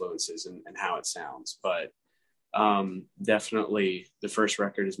to influences and how it sounds. But definitely the first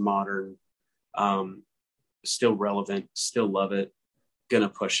record is modern, still relevant, still love it, gonna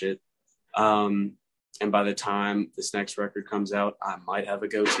push it. And by the time this next record comes out, I might have a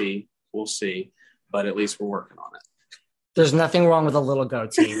goatee. We'll see. But at least we're working on it. There's nothing wrong with a little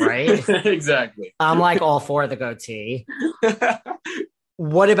goatee, right? Exactly. I'm like all for the goatee.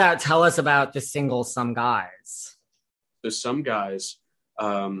 Tell us about the single Some Guys. The Some Guys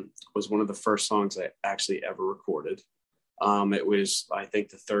was one of the first songs I actually ever recorded. It was, I think,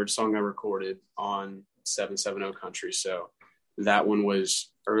 the third song I recorded on 770 Country. So that one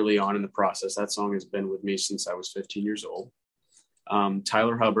was early on in the process. That song has been with me since I was 15 years old.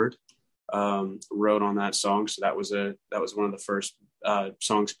 Tyler Hubbard wrote on that song. So that was one of the first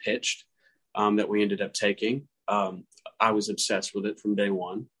songs pitched that we ended up taking. I was obsessed with it from day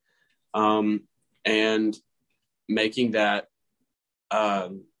one. And making that, a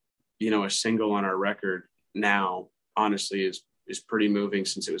single on our record now, honestly, is pretty moving,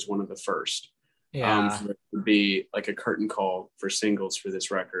 since it was one of the first. Yeah. For it to be like a curtain call for singles for this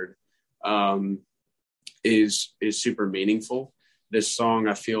record is super meaningful. This song,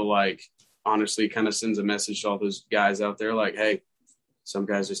 I feel like, honestly, kind of sends a message to all those guys out there, like, hey, some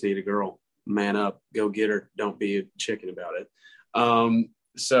guys just need a girl. Man up, go get her. Don't be a chicken about it.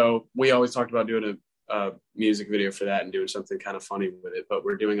 So we always talked about doing a music video for that and doing something kind of funny with it, but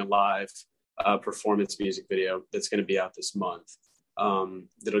we're doing a live performance music video that's going to be out this month.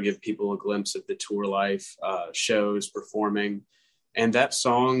 That'll give people a glimpse of the tour life, shows, performing. And that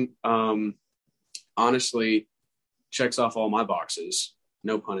song, honestly, checks off all my boxes.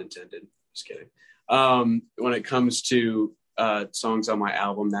 No pun intended. Just kidding. When it comes to songs on my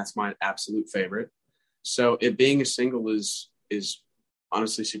album, that's my absolute favorite. So it being a single is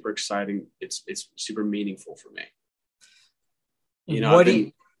honestly super exciting. It's super meaningful for me. I've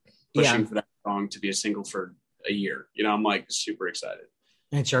been pushing for that song to be a single for a year. I'm like super excited.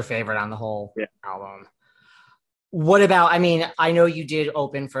 It's your favorite on the whole album. What about, I know you did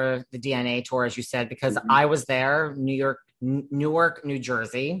open for the DNA tour, as you said, because I was there, Newark, New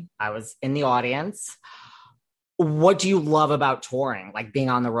Jersey. I was in the audience. What do you love about touring, like being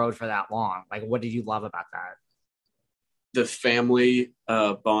on the road for that long? Like, what did you love about that? The family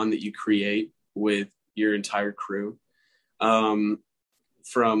bond that you create with your entire crew,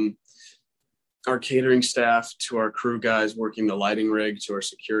 from our catering staff to our crew guys working the lighting rig to our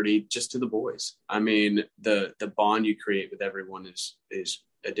security, just to the boys. The bond you create with everyone is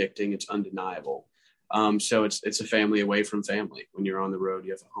addicting. It's undeniable. So it's a family away from family. When you're on the road,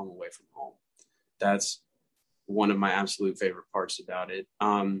 you have a home away from home. That's one of my absolute favorite parts about it.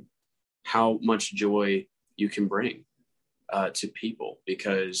 How much joy you can bring to people,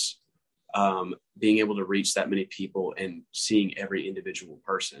 because being able to reach that many people and seeing every individual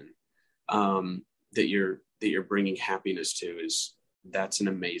person that you're bringing happiness to, that's an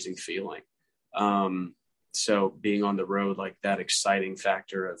amazing feeling. So being on the road, like that exciting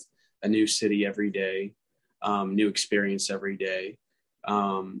factor of a new city every day, new experience every day,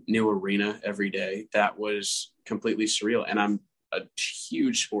 new arena every day, that was completely surreal. And I'm a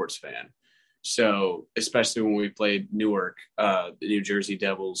huge sports fan. So especially when we played Newark, the New Jersey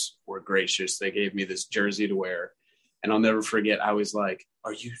Devils were gracious. They gave me this jersey to wear. And I'll never forget, I was like,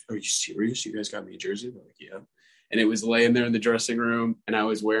 are you serious? You guys got me a jersey? They're like, yeah. And it was laying there in the dressing room, and I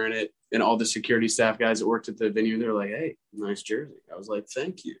was wearing it. And all the security staff guys that worked at the venue, they were like, hey, nice jersey. I was like,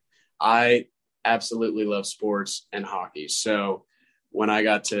 thank you. I absolutely love sports and hockey. So when I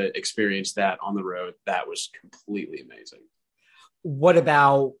got to experience that on the road, that was completely amazing. What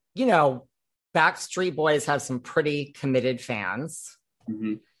about, Backstreet Boys have some pretty committed fans.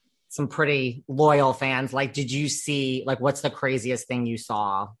 Mm-hmm. Some pretty loyal fans. Like, did you see, like, what's the craziest thing you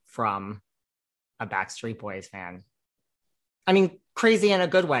saw from a Backstreet Boys fan? Crazy in a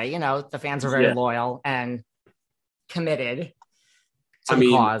good way. The fans are very loyal and committed to the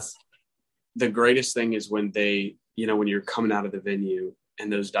cause. The greatest thing is when they when you're coming out of the venue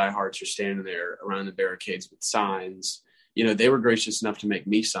and those diehards are standing there around the barricades with signs, they were gracious enough to make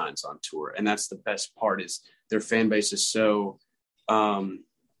me signs on tour. And that's the best part, is their fan base is so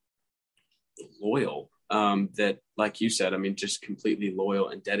loyal, that, like you said, I mean, just completely loyal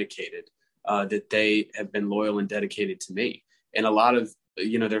and dedicated, that they have been loyal and dedicated to me. And a lot of,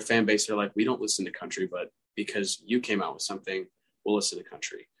 their fan base are like, we don't listen to country, but because you came out with something, we'll listen to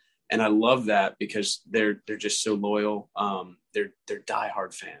country. And I love that, because they're just so loyal. They're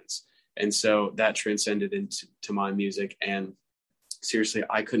diehard fans. And so that transcended into my music. And seriously,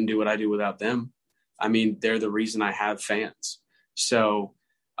 I couldn't do what I do without them. I mean, they're the reason I have fans. So,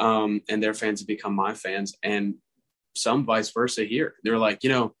 and their fans have become my fans, and some vice versa here. They're like,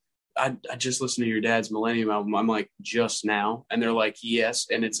 I just listened to your dad's Millennium album. I'm like, just now? And they're like, yes.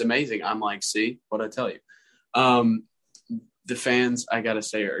 And it's amazing. I'm like, see what I tell you. The fans, I got to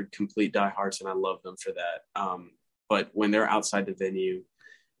say, are complete diehards, and I love them for that. But when they're outside the venue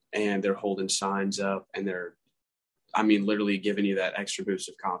and they're holding signs up and they're, literally giving you that extra boost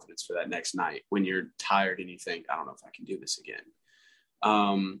of confidence for that next night when you're tired and you think, I don't know if I can do this again.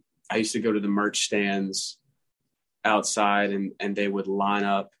 I used to go to the merch stands outside, and they would line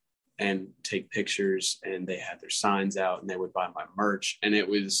up and take pictures, and they had their signs out, and they would buy my merch. And it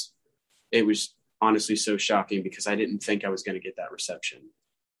was honestly so shocking, because I didn't think I was going to get that reception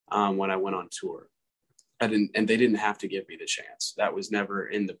when I went on tour. And they didn't have to give me the chance. That was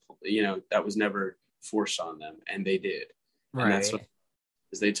never that was never forced on them, and they did. Right. And that's what,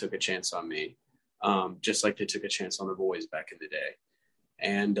 because they took a chance on me, just like they took a chance on the boys back in the day.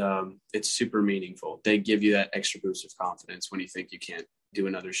 And it's super meaningful. They give you that extra boost of confidence when you think you can't do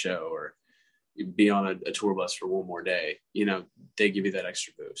another show or be on a tour bus for one more day. They give you that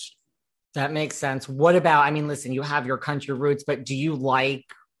extra boost. That makes sense. What about, listen, you have your country roots, but do you like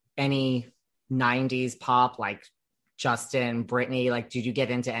any 90s pop, like Justin, Britney? Like, did you get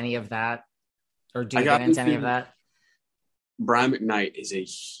into any of that? Or do you get into any of that? Brian McKnight is a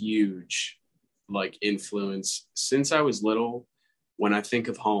huge, influence. Since I was little, when I think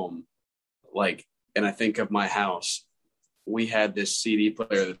of home, and I think of my house, we had this CD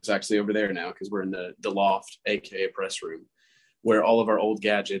player that's actually over there now, because we're in the loft, aka press room, where all of our old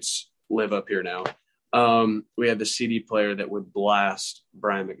gadgets live up here now. We had the CD player that would blast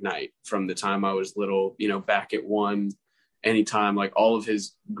Brian McKnight from the time I was little, back at one, anytime, all of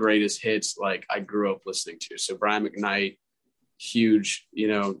his greatest hits, I grew up listening to. So Brian McKnight, huge,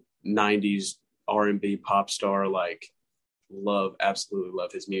 90s R&B pop star, absolutely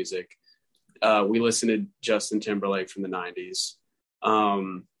love his music. We listened to Justin Timberlake from the 90s,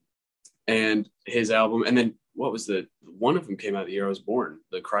 and his album. And then what was one of them came out the year I was born,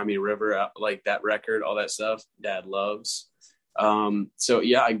 the Cry Me a River, that record, all that stuff Dad loves. So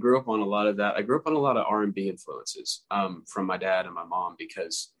yeah, I grew up on a lot of that. I grew up on a lot of R&B influences, from my dad and my mom,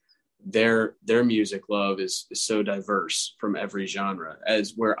 because their music love is so diverse from every genre,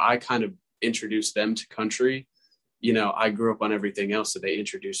 as where I kind of introduced them to country. I grew up on everything else, so they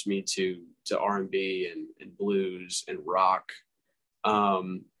introduced me to R&B and blues and rock,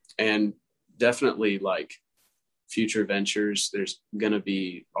 and definitely future ventures. There's gonna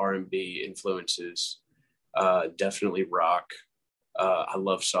be R&B influences, definitely rock. I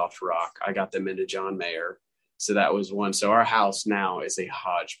love soft rock. I got them into John Mayer, so that was one. So our house now is a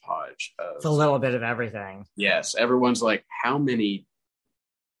hodgepodge of, it's a little bit of everything. Yes, everyone's like, how many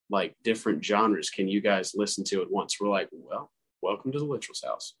different genres can you guys listen to at once? We're like, well, welcome to the Littrell's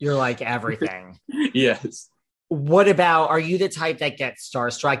house. You're like everything. Yes. What about, are you the type that gets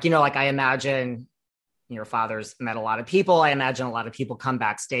starstruck? I imagine your father's met a lot of people. I imagine a lot of people come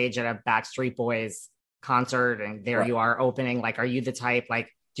backstage at a Backstreet Boys concert, and there you are opening. Are you the type,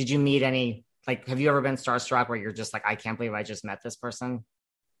 did you meet any, have you ever been starstruck where you're just I can't believe I just met this person?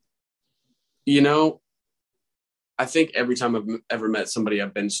 I think every time I've ever met somebody,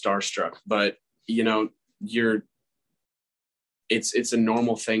 I've been starstruck, but it's a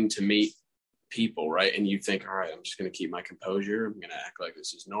normal thing to meet people, right? And you think, all right, I'm just going to keep my composure. I'm going to act like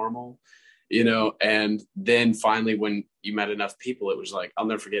this is normal, and then finally when you met enough people, it was I'll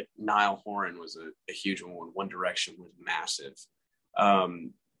never forget, Niall Horan was a huge one. One Direction was massive.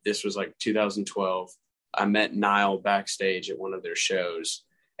 This was 2012. I met Niall backstage at one of their shows,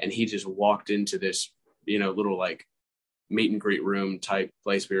 and he just walked into this, little meet and greet room type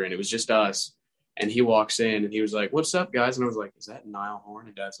place we were in. It was just us. And he walks in and he was like, "What's up, guys?" And I was like, "Is that Niall Horan?"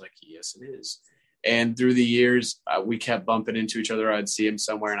 And Dad's like, "Yes, it is." And through the years, we kept bumping into each other. I'd see him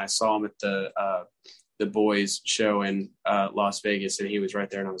somewhere, and I saw him at the boys show in Las Vegas, and he was right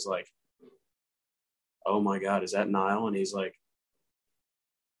there. And I was like, "Oh my God, is that Niall?" And he's like,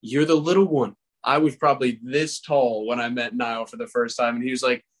 "You're the little one." I was probably this tall when I met Niall for the first time. And he was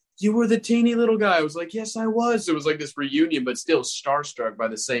like, you were the teeny little guy. I was like, yes, I was. It was like this reunion, but still starstruck by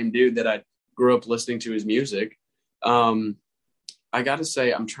the same dude that I grew up listening to his music. I got to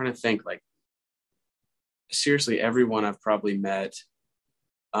say, I'm trying to think, like, seriously, everyone I've probably met.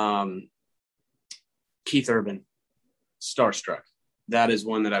 Keith Urban, starstruck. That is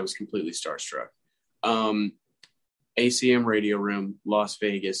one that I was completely starstruck. ACM Radio Room, Las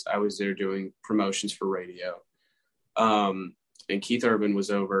Vegas. I was there doing promotions for radio. And Keith Urban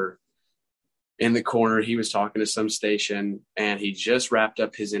was over in the corner. He was talking to some station, and he just wrapped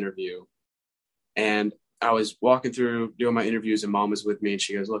up his interview. And I was walking through doing my interviews, and Mom was with me, and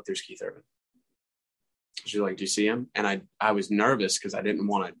she goes, look, there's Keith Urban. She's like, do you see him? And I was nervous because I didn't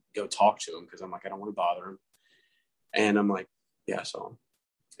want to go talk to him because I'm like, I don't want to bother him. And I'm like, yeah, I saw him.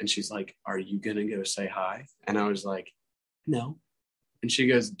 And she's like, are you going to go say hi? And I was like, no. And she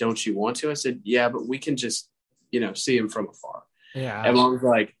goes, don't you want to? I said, yeah, but we can just, see him from afar. Yeah. And Mom was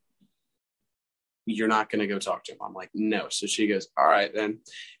like, you're not going to go talk to him. I'm like, no. So she goes, all right, then.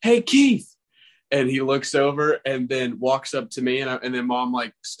 Hey, Keith. And he looks over and then walks up to me. And then Mom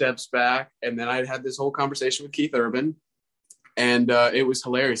like steps back. And then I had this whole conversation with Keith Urban. And it was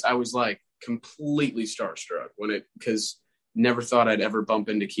hilarious. I was like completely starstruck because never thought I'd ever bump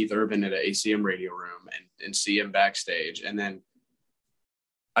into Keith Urban at an ACM Radio Room and see him backstage. And then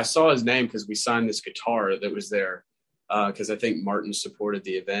I saw his name because we signed this guitar that was there because I think Martin supported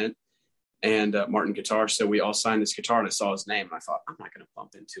the event and Martin Guitar. So we all signed this guitar and I saw his name and I thought, I'm not going to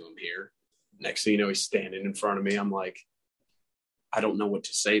bump into him here. Next thing you know, he's standing in front of me. I'm like, I don't know what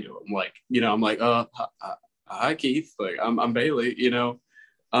to say to him. Like, I'm like, hi, Keith. Like, I'm Bailey,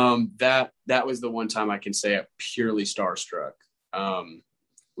 that was the one time I can say I purely starstruck,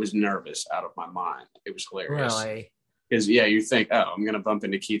 was nervous out of my mind. It was hilarious. Really? Because, you think, I'm going to bump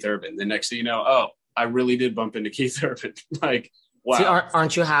into Keith Urban. The next thing you know, I really did bump into Keith Urban. Like, wow. See,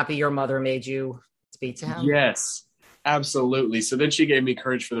 aren't you happy your mother made you speak to him? Yes, absolutely. So then she gave me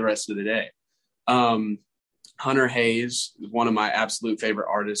courage for the rest of the day. Hunter Hayes is one of my absolute favorite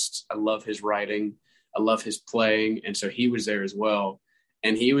artists. I love his writing. I love his playing. And so he was there as well.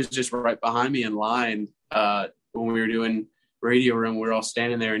 And he was just right behind me in line when we were doing Radio Room. We were all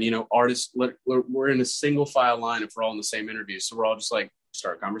standing there and, artists, we're in a single file line if we're all in the same interview. So we're all just like,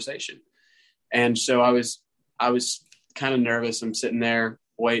 start a conversation. And so I was kind of nervous. I'm sitting there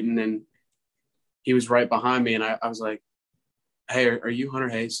waiting and he was right behind me. And I was like, hey, are you Hunter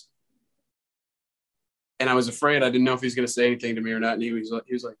Hayes? And I was afraid. I didn't know if he was going to say anything to me or not. And he was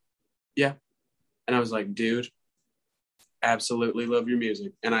like, yeah. And I was like, dude, absolutely love your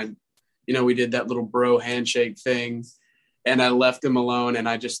music. And we did that little bro handshake thing and I left him alone. And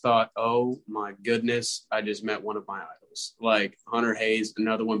I just thought, oh my goodness, I just met one of my idols, like Hunter Hayes,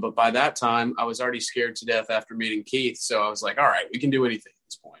 another one. But by that time I was already scared to death after meeting Keith. So I was like, all right, we can do anything at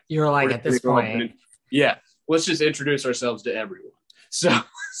this point. You're like, at this point, let's just introduce ourselves to everyone. So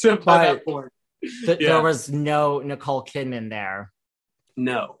by that point, there was no Nicole Kidman there.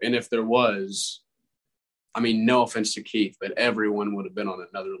 No. And if there was, no offense to Keith, but everyone would have been on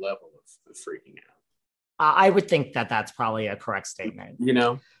another level of freaking out. I would think that that's probably a correct statement.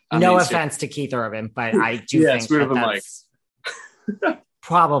 No offense to Keith Urban, but I do think that's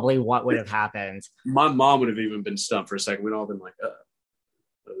probably what would have happened. My mom would have even been stumped for a second. We'd all been like, what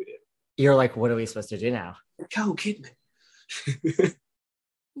do we do? You're like, what are we supposed to do now? Go, Kidman.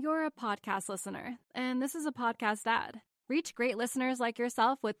 You're a podcast listener, and this is a podcast ad. Reach great listeners like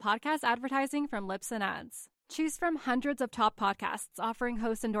yourself with podcast advertising from Libsyn Ads. Choose from hundreds of top podcasts offering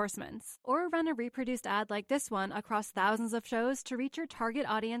host endorsements, or run a reproduced ad like this one across thousands of shows to reach your target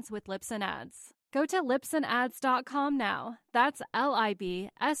audience with Libsyn Ads. Go to libsynads.com now. That's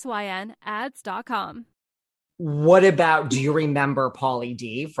LIBSYN ads.com. What about, do you remember Pauly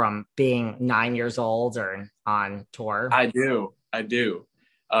D from being 9 years old or on tour? I do.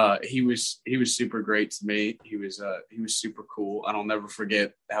 He was super great to me. He was super cool. I'll never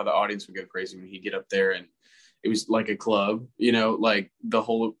forget how the audience would go crazy when he'd get up there, and it was like a club, like the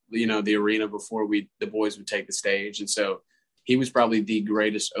whole, the arena before the boys would take the stage. And so he was probably the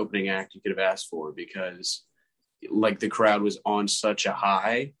greatest opening act you could have asked for because like the crowd was on such a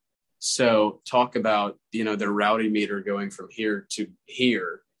high. So talk about, the rowdy meter going from here to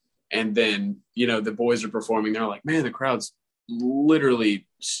here. And then, the boys are performing. They're like, man, the crowd's literally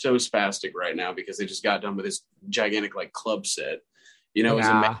so spastic right now because they just got done with this gigantic like club set. It was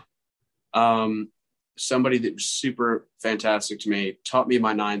amazing. Somebody that was super fantastic to me, taught me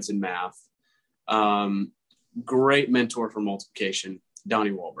my nines in math. Great mentor for multiplication,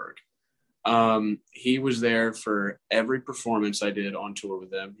 Donnie Wahlberg. He was there for every performance I did on tour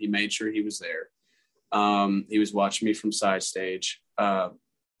with them. He made sure he was there. He was watching me from side stage.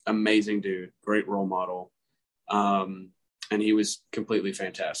 Amazing dude, great role model. And he was completely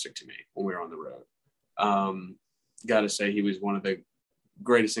fantastic to me when we were on the road. Got to say, he was one of the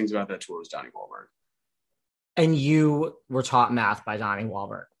greatest things about that tour was Donnie Wahlberg. And you were taught math by Donnie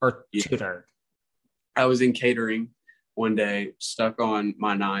Wahlberg or tutored? I was in catering one day, stuck on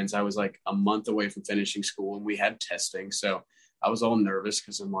my nines. I was like a month away from finishing school and we had testing. So I was all nervous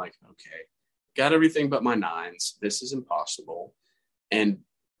because I'm like, okay, got everything but my nines. This is impossible. And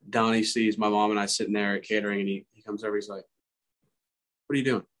Donnie sees my mom and I sitting there at catering and he comes over. He's like, what are you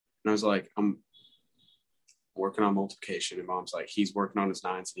doing? And I was like, I'm working on multiplication. And Mom's like, he's working on his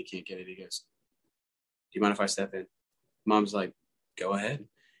nines and he can't get it. He goes, do you mind if I step in? Mom's like, go ahead.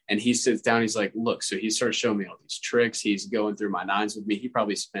 And he sits down. He's like, look. So he starts showing me all these tricks. He's going through my nines with me. He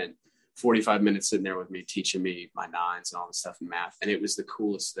probably spent 45 minutes sitting there with me, teaching me my nines and all this stuff in math. And it was the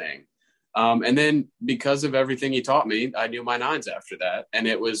coolest thing. And then because of everything he taught me, I knew my nines after that. And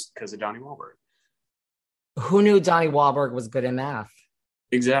it was because of Donnie Wahlberg. Who knew Donnie Wahlberg was good in math?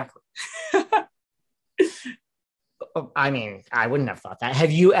 Exactly. I mean, I wouldn't have thought that.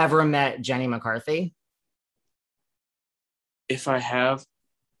 Have you ever met Jenny McCarthy? If I have,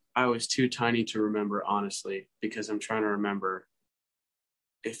 I was too tiny to remember, honestly, because I'm trying to remember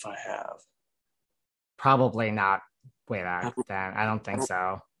if I have. Probably not way back then. I don't think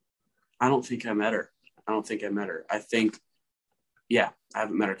so. I don't think I met her. I think, yeah, I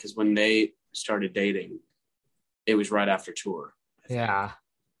haven't met her because when they started dating, it was right after tour. Yeah.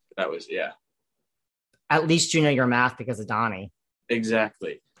 That was, yeah. At least you know your math because of Donnie.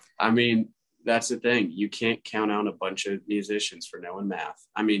 Exactly. I mean, that's the thing. You can't count out a bunch of musicians for knowing math.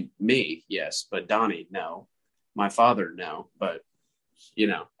 I mean, me, yes, but Donnie, no. My father, no. But, you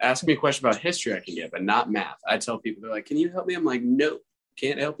know, ask me a question about history I can get, but not math. I tell people, they're like, can you help me? I'm like, no,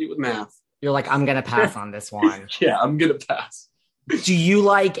 can't help you with math. You're like, I'm going to pass on this one. Yeah, I'm going to pass. Do you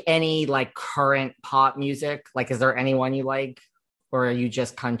like any like current pop music? Like, is there anyone you like? Or are you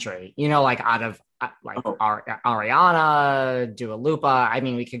just country? You know, like out of like Ariana, Dua Lipa. I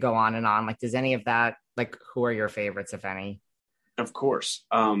mean, we could go on and on. Like, does any of that, like, who are your favorites, if any? Of course.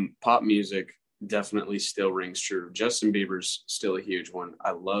 Pop music definitely still rings true. Justin Bieber's still a huge one.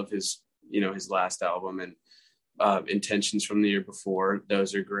 I love his, you know, his last album and Intentions from the year before.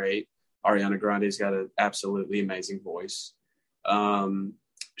 Those are great. Ariana Grande's got an absolutely amazing voice.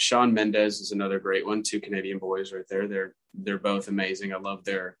 Shawn Mendes is another great one. Two Canadian boys right there. They're both amazing. I love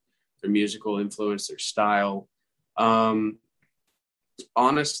their musical influence, their style.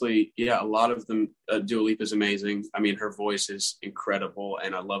 Honestly, yeah, a lot of them. Dua Lipa is amazing. I mean, her voice is incredible,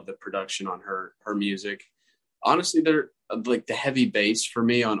 and I love the production on her music. Honestly, they're like the heavy bass for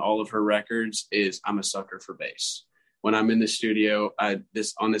me on all of her records is I'm a sucker for bass. When I'm in the studio, on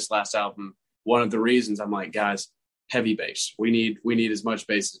this last album, one of the reasons I'm like, guys, heavy bass. We need as much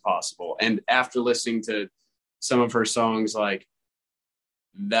bass as possible. And after listening to some of her songs, like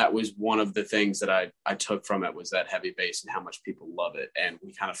that was one of the things that I took from it was that heavy bass and how much people love it. And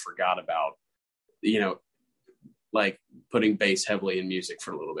we kind of forgot about, you know, like putting bass heavily in music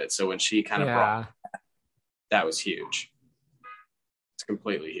for a little bit. So when she kind of brought that was huge. It's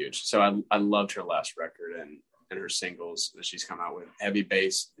completely huge. So I loved her last record and her singles that she's come out with. Heavy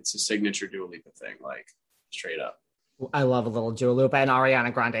bass. It's a signature Dua Lipa thing, like straight up. I love a little Dua Lipa, and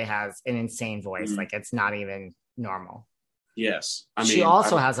Ariana Grande has an insane voice. Like it's not even normal. Yes. I mean, she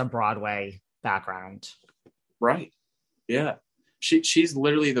also has a Broadway background. Right. Yeah. She's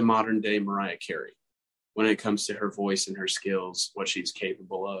literally the modern day Mariah Carey when it comes to her voice and her skills, what she's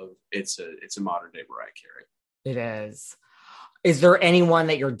capable of. It's a modern day Mariah Carey. It is. Is there anyone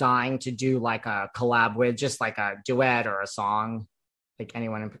that you're dying to do like a collab with, just like a duet or a song? Like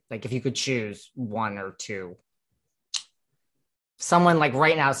anyone, like if you could choose one or two. Someone like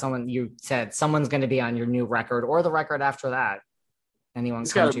right now, someone you said someone's going to be on your new record or the record after that. Anyone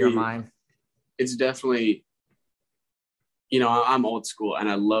come to your mind? It's definitely, you know, I'm old school and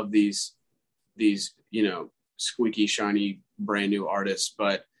I love these, you know, squeaky, shiny, brand new artists,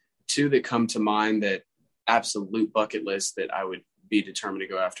 but two that come to mind that absolute bucket list that I would be determined to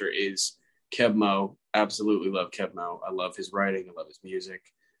go after is Keb Mo. Absolutely love Keb Mo. I love his writing. I love his music.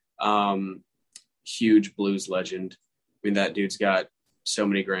 Huge blues legend. I mean, that dude's got so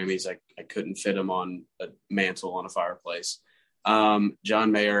many Grammys. I couldn't fit him on a mantle on a fireplace.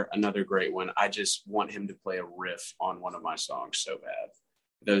 John Mayer, another great one. I just want him to play a riff on one of my songs so bad.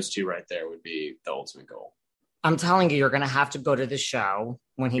 Those two right there would be the ultimate goal. I'm telling you, you're going to have to go to the show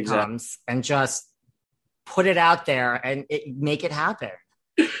when he comes and just put it out there and make it happen.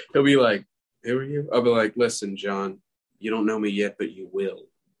 He'll be like, Who are you? I'll be like, listen, John, you don't know me yet, but you will.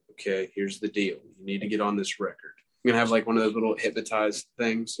 Okay, here's the deal. You need to get on this record. I'm going to have like one of those little hypnotized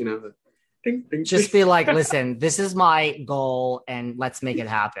things, you know, the ding, ding, Just ding. be like, listen, this is my goal and let's make it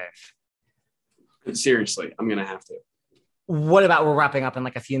happen. Seriously, I'm going to have to. What about, we're wrapping up in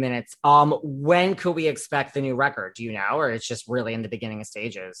like a few minutes. When could we expect the new record? Do you know, or it's just really in the beginning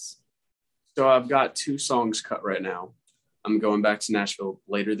stages? So I've got 2 songs cut right now. I'm going back to Nashville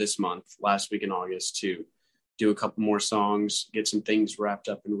later this month, last week in August, to do a couple more songs, get some things wrapped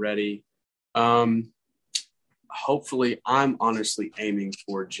up and ready. Hopefully, I'm honestly aiming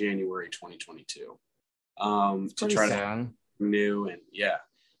for January 2022 to try to have new. And yeah,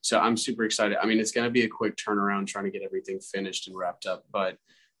 so I'm super excited. I mean, it's going to be a quick turnaround trying to get everything finished and wrapped up, but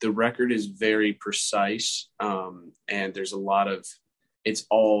the record is very precise. And there's a lot of, it's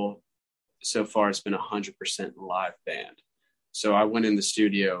all, so far it's been 100% live band. So I went in the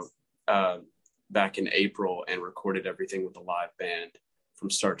studio back in April and recorded everything with a live band from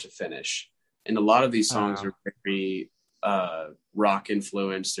start to finish. And a lot of these songs are very rock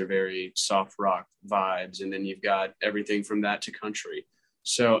influenced. They're very soft rock vibes. And then you've got everything from that to country.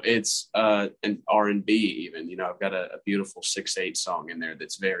 So it's an R&B even. You know, I've got a beautiful 6/8 song in there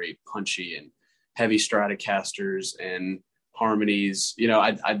that's very punchy and heavy Stratocasters and harmonies. You know,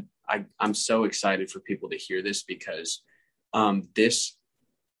 I'm so excited for people to hear this because this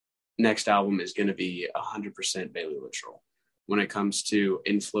next album is going to be 100% Bailey Littrell. When it comes to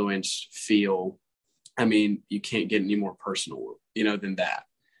influence, feel, I mean, you can't get any more personal, you know, than that.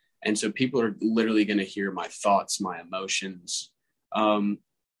 And so people are literally going to hear my thoughts, my emotions,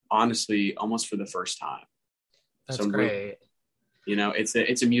 honestly, almost for the first time. That's great. Really, you know, it's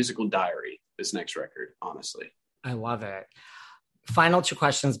a musical diary, this next record, honestly. I love it. Final 2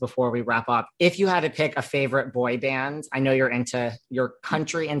 questions before we wrap up. If you had to pick a favorite boy band, I know you're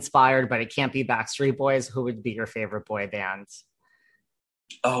country inspired, but it can't be Backstreet Boys. Who would be your favorite boy band?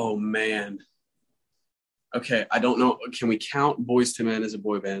 Oh, man. Okay, I don't know. Can we count Boyz II Men as a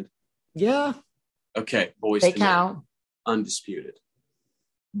boy band? Yeah. Okay, Boyz They II count. Men, undisputed.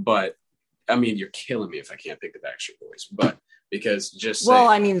 But, I mean, you're killing me if I can't pick the Backstreet Boys. But because just well,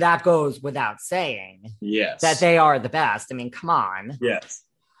 I mean, that goes without saying. Yes. That they are the best. I mean, come on. Yes.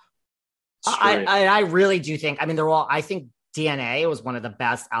 I really do think, I mean, I think DNA was one of the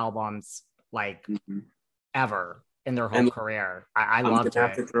best albums like ever in their whole career. I loved it. I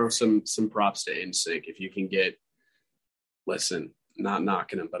have to throw some props to NSYNC. If you can get, listen, not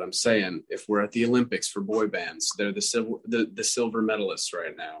knocking them, but I'm saying if we're at the Olympics for boy bands, they're the silver medalists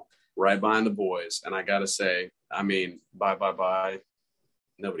right now, right behind the boys. And I got to say, I mean, bye.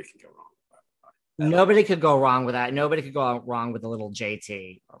 Nobody can go wrong. Nobody could go wrong with that. Nobody could go wrong with a little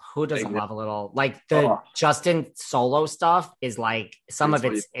JT. Who doesn't love a little, like the Justin solo stuff is like, some of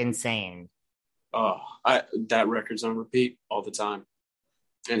it's insane. That record's on repeat all the time.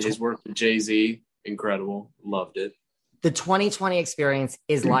 And his work with Jay-Z, incredible. Loved it. The 2020 experience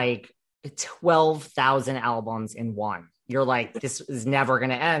is like 12,000 albums in one. You're like, this is never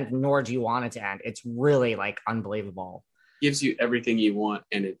going to end, nor do you want it to end. It's really like unbelievable. Gives you everything you want,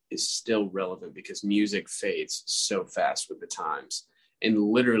 and it is still relevant because music fades so fast with the times. And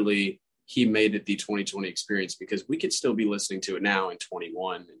literally, he made it the 2020 experience because we could still be listening to it now in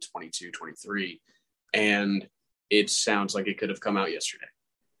 21 and 22, 23, and it sounds like it could have come out yesterday.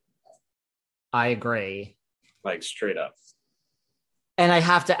 I agree. Like straight up. And I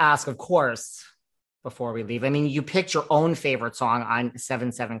have to ask, of course, before we leave, I mean, you picked your own favorite song on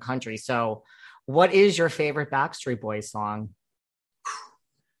 7/7 Country. So what is your favorite Backstreet Boys song?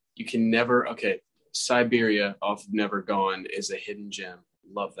 You can never, Siberia off of Never Gone is a hidden gem.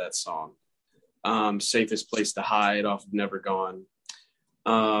 Love that song. Safest Place to Hide off of Never Gone.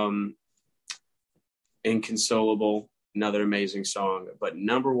 Inconsolable, another amazing song. But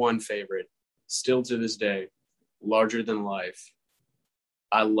number one favorite, still to this day, Larger Than Life.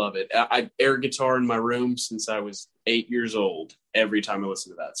 I love it. I air guitar in my room since I was 8 years old. Every time I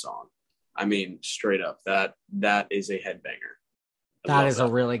listen to that song, I mean, straight up, that is a headbanger. That is a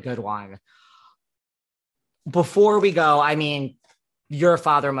really good one. Before we go, I mean, your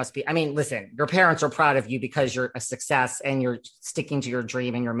father must be, I mean, listen, your parents are proud of you because you're a success and you're sticking to your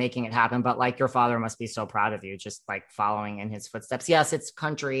dream and you're making it happen. But like your father must be so proud of you, just like following in his footsteps. Yes, it's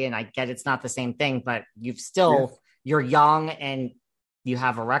country and I get it's not the same thing, but you're young and you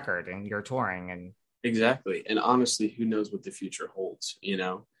have a record and you're touring. And exactly. And honestly, who knows what the future holds, you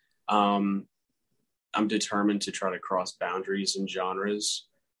know? I'm determined to try to cross boundaries and genres.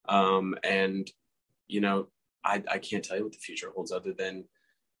 And, you know, I can't tell you what the future holds other than,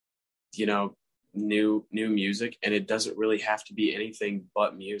 you know, new music, and it doesn't really have to be anything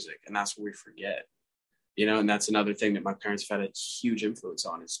but music. And that's what we forget, you know, and that's another thing that my parents have had a huge influence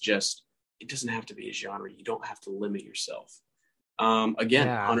on. It's just, it doesn't have to be a genre. You don't have to limit yourself. Again,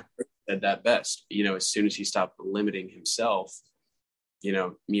 Hunter said that best, you know, as soon as he stopped limiting himself, you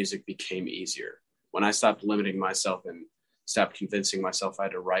know, music became easier. When I stopped limiting myself and stopped convincing myself I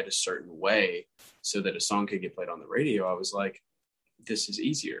had to write a certain way so that a song could get played on the radio, I was like, this is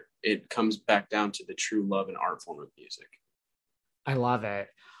easier. It comes back down to the true love and art form of music. I love it.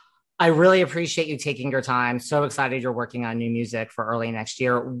 I really appreciate you taking your time. So excited you're working on new music for early next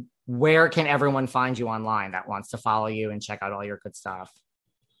year. Where can everyone find you online that wants to follow you and check out all your good stuff?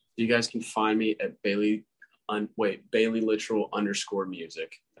 You guys can find me at Bailey Littrell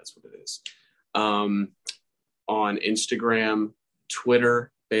 _music. That's what it is. On Instagram,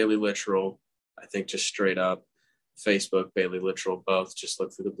 Twitter, Bailey Littrell. I think just straight up. Facebook, Bailey Littrell, both. Just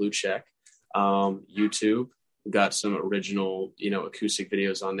look for the blue check. YouTube, we've got some original, you know, acoustic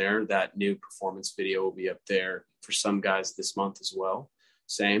videos on there. That new performance video will be up there for some guys this month as well.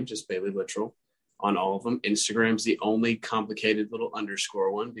 Same, just Bailey Littrell on all of them. Instagram's the only complicated little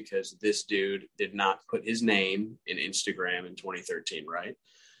underscore one because this dude did not put his name in Instagram in 2013, right?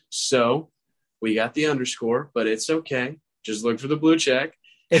 So we got the underscore, but it's okay. Just look for the blue check.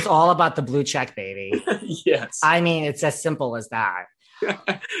 It's all about the blue check, baby. Yes. I mean, it's as simple as that.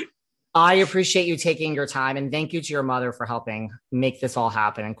 I appreciate you taking your time, and thank you to your mother for helping make this all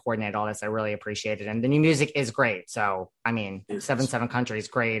happen and coordinate all this. I really appreciate it. And the new music is great. So, I mean, 7-7 Country is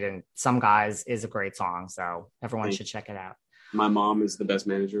great, and Some Guys is a great song. So everyone should check it out. My mom is the best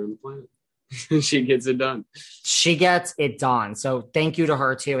manager on the planet. She gets it done. She gets it done. So thank you to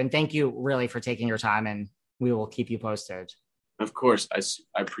her too. And thank you really for taking your time, and we will keep you posted. Of course. I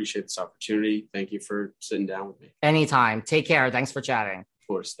appreciate this opportunity. Thank you for sitting down with me. Anytime. Take care. Thanks for chatting. Of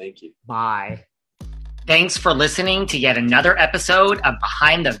course. Thank you. Bye. Thanks for listening to yet another episode of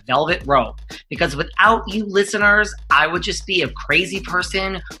Behind the Velvet Rope. Because without you listeners, I would just be a crazy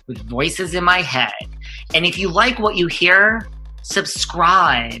person with voices in my head. And if you like what you hear,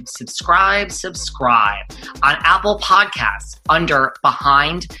 subscribe on Apple Podcasts under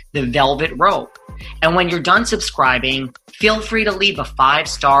Behind the Velvet Rope. And when you're done subscribing, feel free to leave a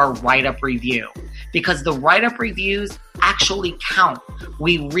 5-star write-up review because the write-up reviews actually count.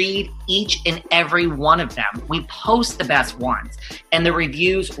 We read each and every one of them. We post the best ones, and the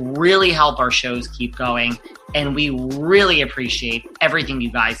reviews really help our shows keep going. And we really appreciate everything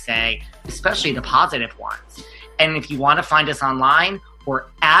you guys say, especially the positive ones. And if you want to find us online, we're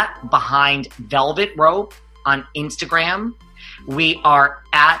at Behind Velvet Rope on Instagram. We are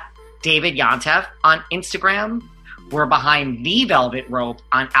at David Yontef on Instagram. We're Behind the Velvet Rope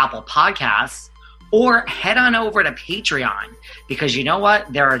on Apple Podcasts. Or head on over to Patreon because you know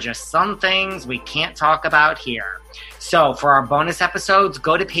what? There are just some things we can't talk about here. So for our bonus episodes,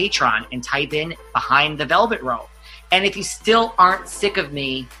 go to Patreon and type in Behind the Velvet Rope. And if you still aren't sick of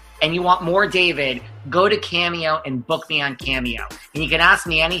me and you want more David, go to Cameo and book me on Cameo. And you can ask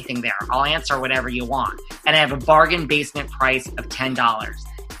me anything there. I'll answer whatever you want. And I have a bargain basement price of $10.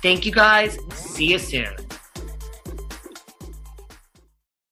 Thank you guys. See you soon.